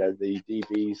 but the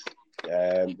DBs,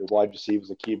 the wide receivers,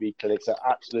 the QB clinics are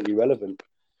absolutely relevant,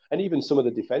 and even some of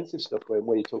the defensive stuff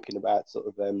when you're talking about sort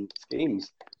of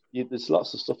schemes. There's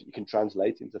lots of stuff that you can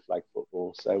translate into flag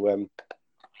football. So,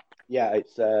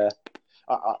 it's.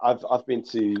 I've been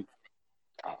to.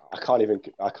 I can't even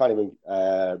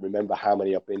remember how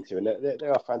many I've been to, and they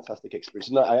are fantastic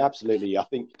experiences. No, I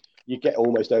think you get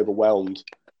almost overwhelmed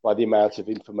by the amount of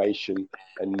information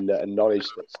and knowledge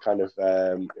that's kind of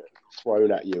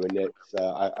thrown at you. And it's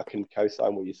I can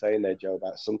co-sign what you're saying there, Joe,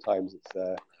 about sometimes it's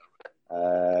it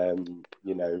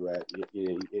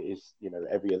is,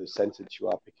 every other sentence you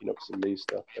are picking up some new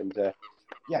stuff. And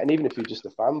and even if you're just a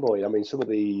fanboy, I mean, some of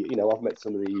the, I've met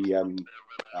some of the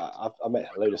I've met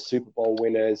a load of Super Bowl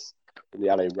winners from the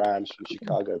LA Rams, from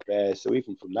Chicago Bears. So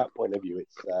even from that point of view,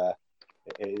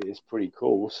 it's pretty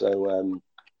cool. So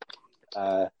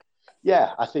I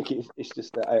think it's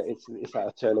just that it's that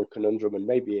eternal conundrum, and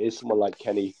maybe it is someone like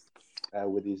Kenny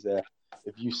with his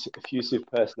effusive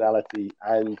personality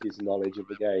and his knowledge of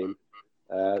the game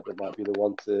that might be the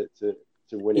one to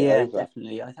win it over. Yeah,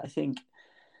 definitely. I think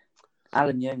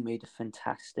Alan Young made a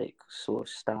fantastic sort of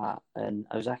start, and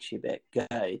I was actually a bit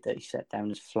gutted that he set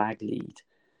down as flag lead,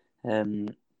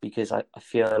 because I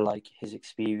feel like his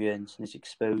experience and his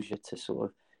exposure to sort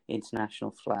of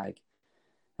international flag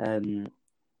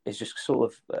is just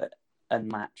sort of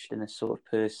unmatched in a sort of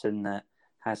person that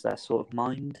has that sort of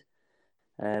mind.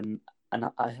 And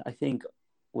I think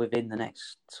within the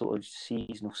next sort of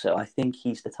season or so, I think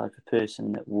he's the type of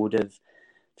person that would have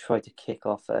tried to kick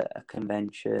off a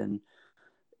convention,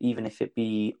 even if it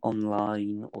be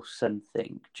online or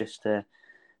something, just to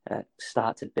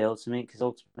start to build something, because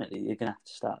ultimately you're going to have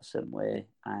to start somewhere,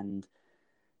 and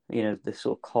the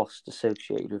sort of cost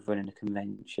associated with running a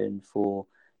convention for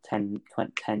 10,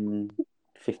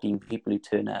 15 people who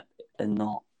turn up are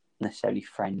not necessarily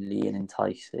friendly and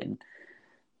enticing.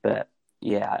 But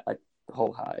yeah, I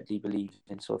wholeheartedly believe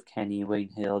in sort of Kenny, Wayne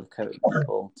Hill, the current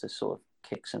people to sort of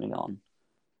kick something on.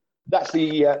 That's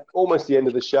almost the end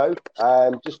of the show.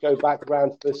 Just go back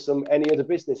around for any other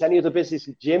business. Any other business,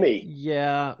 Jimmy?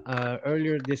 Yeah,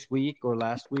 earlier this week or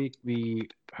last week, we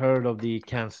heard of the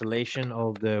cancellation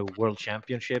of the World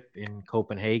Championship in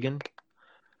Copenhagen.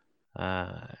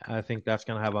 I think that's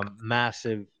going to have a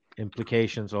massive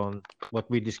implications on what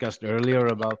we discussed earlier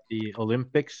about the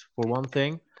Olympics, for one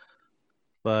thing.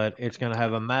 But it's going to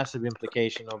have a massive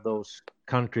implication of those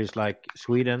countries like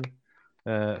Sweden,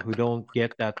 who don't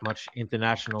get that much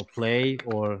international play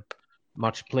or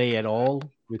much play at all,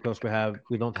 because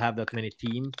we don't have that many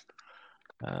teams.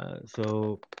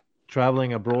 So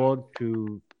traveling abroad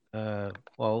to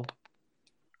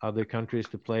other countries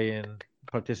to play and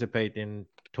participate in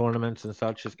tournaments and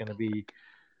such is going to be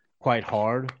quite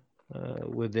hard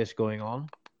with this going on.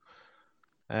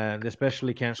 And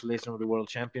especially cancellation of the World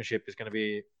Championship is going to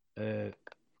be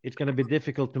it's going to be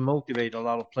difficult to motivate a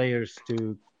lot of players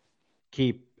to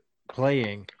keep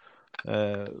playing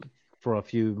for a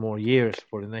few more years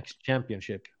for the next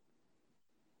championship.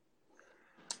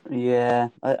 Yeah,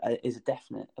 it's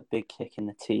a big kick in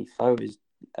the teeth. I was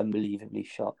unbelievably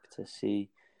shocked to see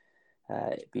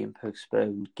it being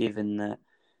postponed, given that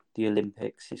the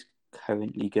Olympics is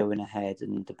currently going ahead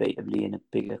and debatably in a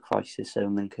bigger crisis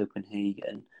zone than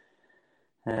Copenhagen.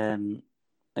 And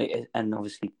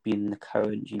obviously being the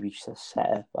current GB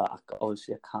setup,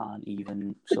 obviously I can't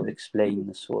even sort of explain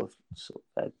the sort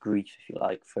of grief, if you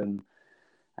like, from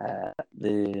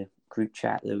the group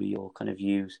chat that we all kind of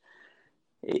use.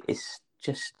 It's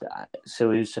just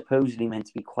so it was supposedly meant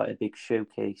to be quite a big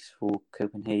showcase for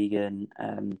Copenhagen,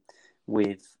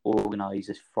 with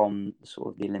organisers from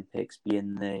sort of the Olympics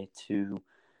being there to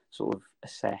sort of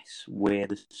assess where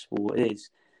the sport is.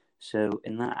 So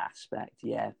in that aspect,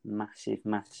 yeah,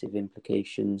 massive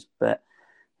implications. But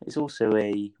it's also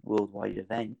a worldwide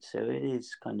event, so it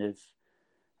is kind of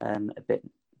a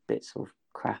bit sort of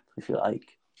crap, if you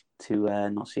like, to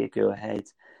not see it go ahead.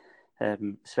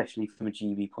 Especially from a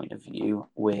GB point of view,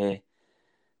 where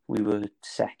we were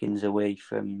seconds away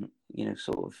from,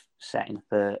 sort of setting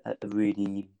up a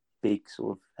really big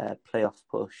sort of playoff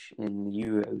push in the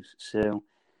Euros. So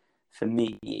for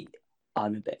me,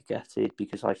 I'm a bit gutted,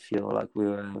 because I feel like we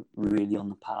were really on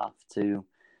the path to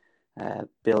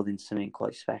building something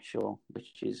quite special,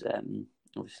 which is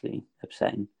obviously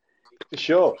upsetting. For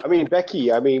sure. I mean, Becky,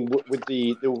 with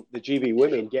the GB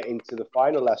women getting to the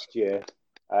final last year,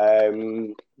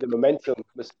 the momentum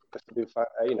must have been,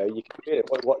 you can feel it.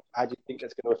 How do you think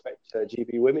that's going to affect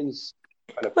GB women's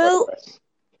kind of progress?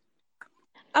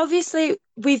 Obviously,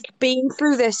 we've been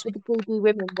through this with the GB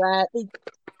women, where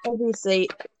obviously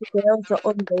the girls are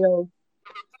unreal,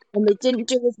 and they didn't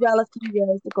do as well a few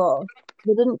years ago.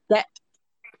 They didn't get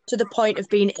to the point of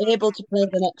being able to play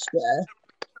the next year,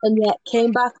 and yet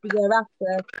came back the year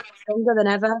after stronger than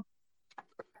ever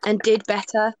and did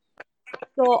better.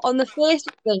 So on the face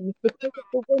of things, because of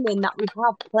the women that we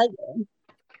have playing,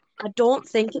 I don't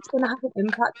think it's going to have an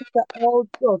impact. They're all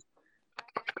just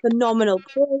phenomenal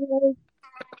players,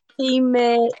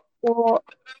 teammates, So,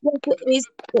 yes, it is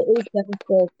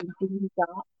devastating to lose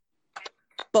that,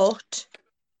 but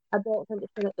I don't think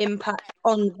it's going to impact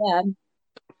on them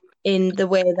in the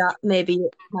way that maybe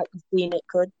it might be seen it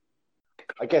could.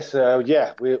 I guess,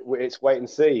 it's wait and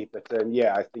see. But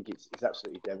yeah, I think it's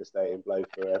absolutely devastating blow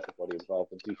for everybody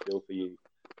involved. I do feel for you,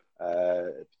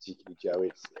 particularly Joe.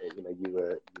 It's you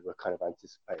were kind of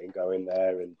anticipating going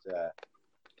there, and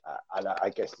I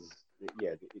guess it's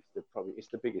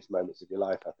the biggest moments of your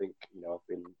life. I think I've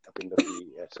been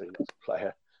lucky, certainly not as a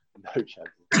player, no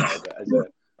chances there,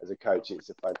 but as a coach, it's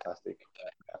a fantastic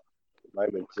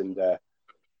moment, and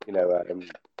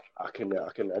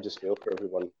I just feel for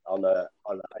everyone on an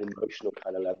emotional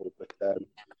kind of level. But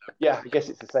I guess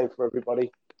it's the same for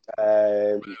everybody,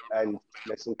 and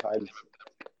sometimes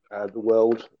the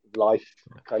world, life,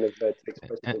 kind of takes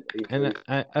precedent. And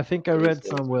I think I read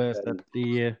somewhere that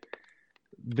the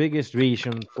biggest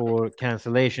reason for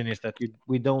cancellation is that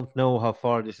we don't know how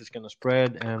far this is going to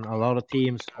spread, and a lot of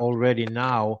teams already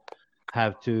now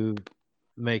have to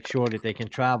make sure that they can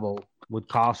travel with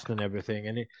cost and everything.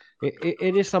 And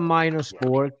it is a minor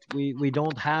sport. We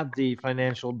don't have the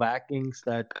financial backings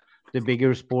that the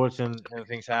bigger sports and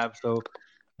things have. So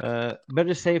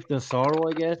better safe than sorrow,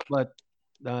 I guess. But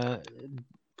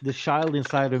the child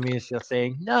inside of me is just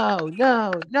saying, no,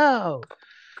 no, no.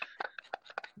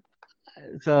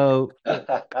 So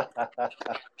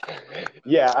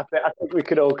yeah, I think we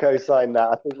can all co-sign that.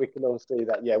 I think we can all see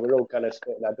that. Yeah, we're all kind of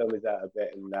spitting our dummies out a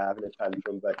bit and having a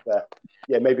tantrum. But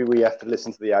maybe we have to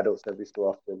listen to the adults every so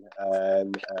often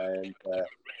and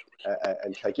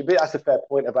take it. But that's a fair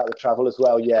point about the travel as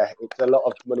well. Yeah, it's a lot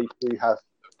of money to have,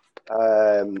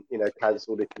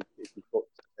 cancelled if you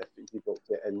booked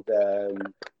it. And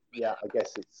I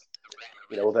guess it's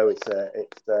although it's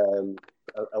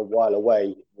a while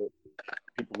away,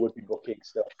 people would be booking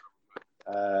stuff,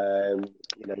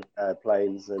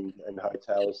 planes and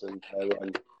hotels and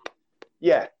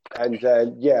I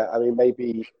mean,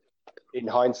 maybe in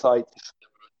hindsight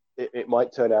it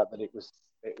might turn out that it was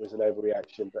an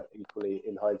overreaction, but equally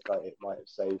in hindsight it might have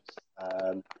saved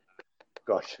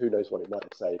who knows what it might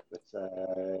have saved. But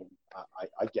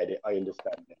I get it, I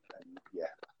understand it, and I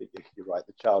think you're right,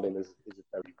 the child in is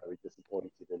very, very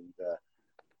disappointed and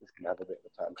is going to have a bit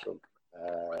of a tantrum.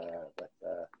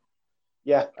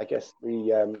 I guess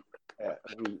we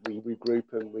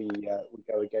regroup and we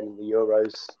go again in the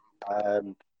Euros,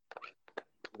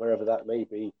 wherever that may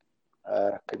be.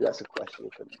 Maybe that's a question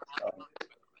for next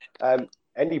time.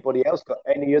 Anybody else got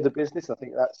any other business? I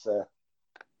think that's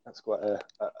quite a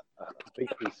big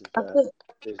piece of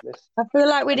business. I feel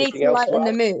like we need Anything to else, lighten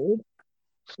the Swag? mood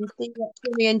and see what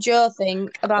Jimmy and Joe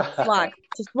think about swag.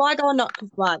 To swag or not to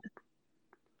swag?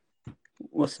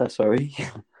 What's that? Sorry.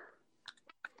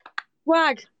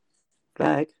 Swag.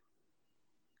 Flag.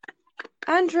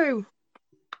 Andrew.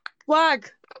 Swag.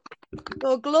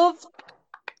 Your glove.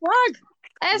 Swag.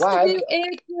 SWAG.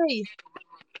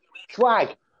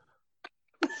 Swag.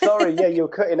 Sorry, you're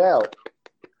cutting out.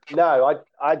 No,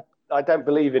 I don't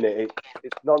believe in it.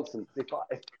 It's nonsense. If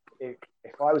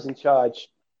I was in charge,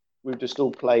 we'd just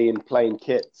all play in plain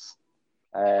kits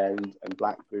and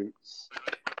black boots.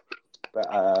 But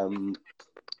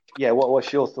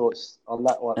what's your thoughts on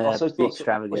that one? What's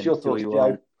your thoughts,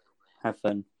 Joe? Have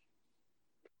fun.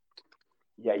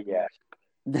 Yeah.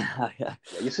 Yeah,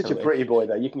 you're such a pretty boy,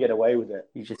 though. You can get away with it.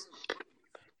 You just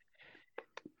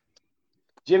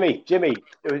Jimmy.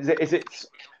 Is it?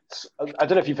 I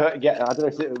don't know if you've heard yet. I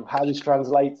don't know how this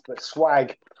translates, but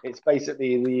swag. It's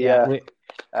basically the. Yeah. We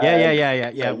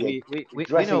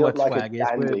know what swag is.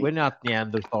 We're not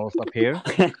Neanderthals up here.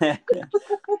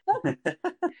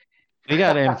 We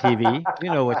got MTV. We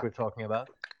know what we're talking about.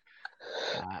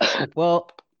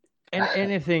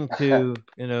 Anything to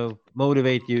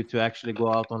motivate you to actually go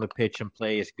out on the pitch and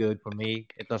play is good for me.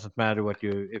 It doesn't matter what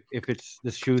if it's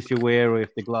the shoes you wear, or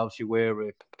if the gloves you wear, or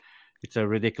if it's a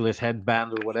ridiculous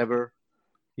headband or whatever.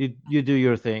 You do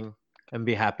your thing and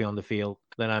be happy on the field.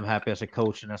 Then I'm happy as a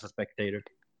coach and as a spectator.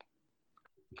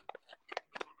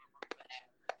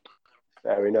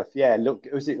 Fair enough. Yeah. Look,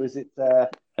 was it?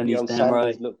 Deion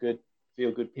Sanders look good,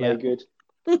 feel good, play good.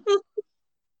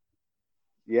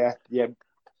 Yeah.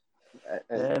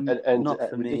 And not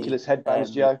for ridiculous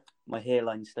headbands, Joe. My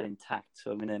hairline's still intact,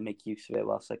 so I'm going to make use of it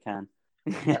whilst I can.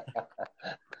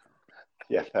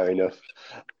 Yeah, fair enough.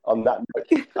 On that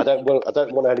note, I don't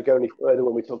want her to go any further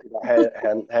when we talk about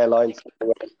hairlines.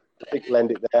 So I think we'll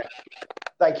end it there.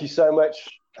 Thank you so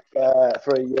much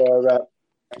for your.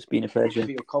 It's been a pleasure.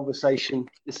 For your conversation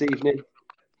this evening.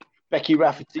 Becky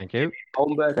Rafferty. Thank you.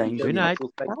 Holmberg. Thank you. Good night.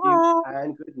 Thank Bye. you,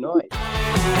 and good night.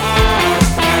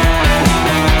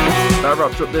 That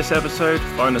wraps up this episode.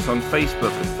 Find us on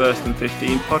Facebook at First and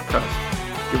 15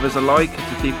 Podcast. Give us a like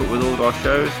to keep up with all our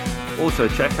shows. Also,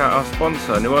 check out our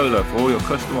sponsor, Nuola, for all your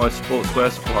customised sportswear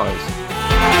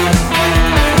supplies.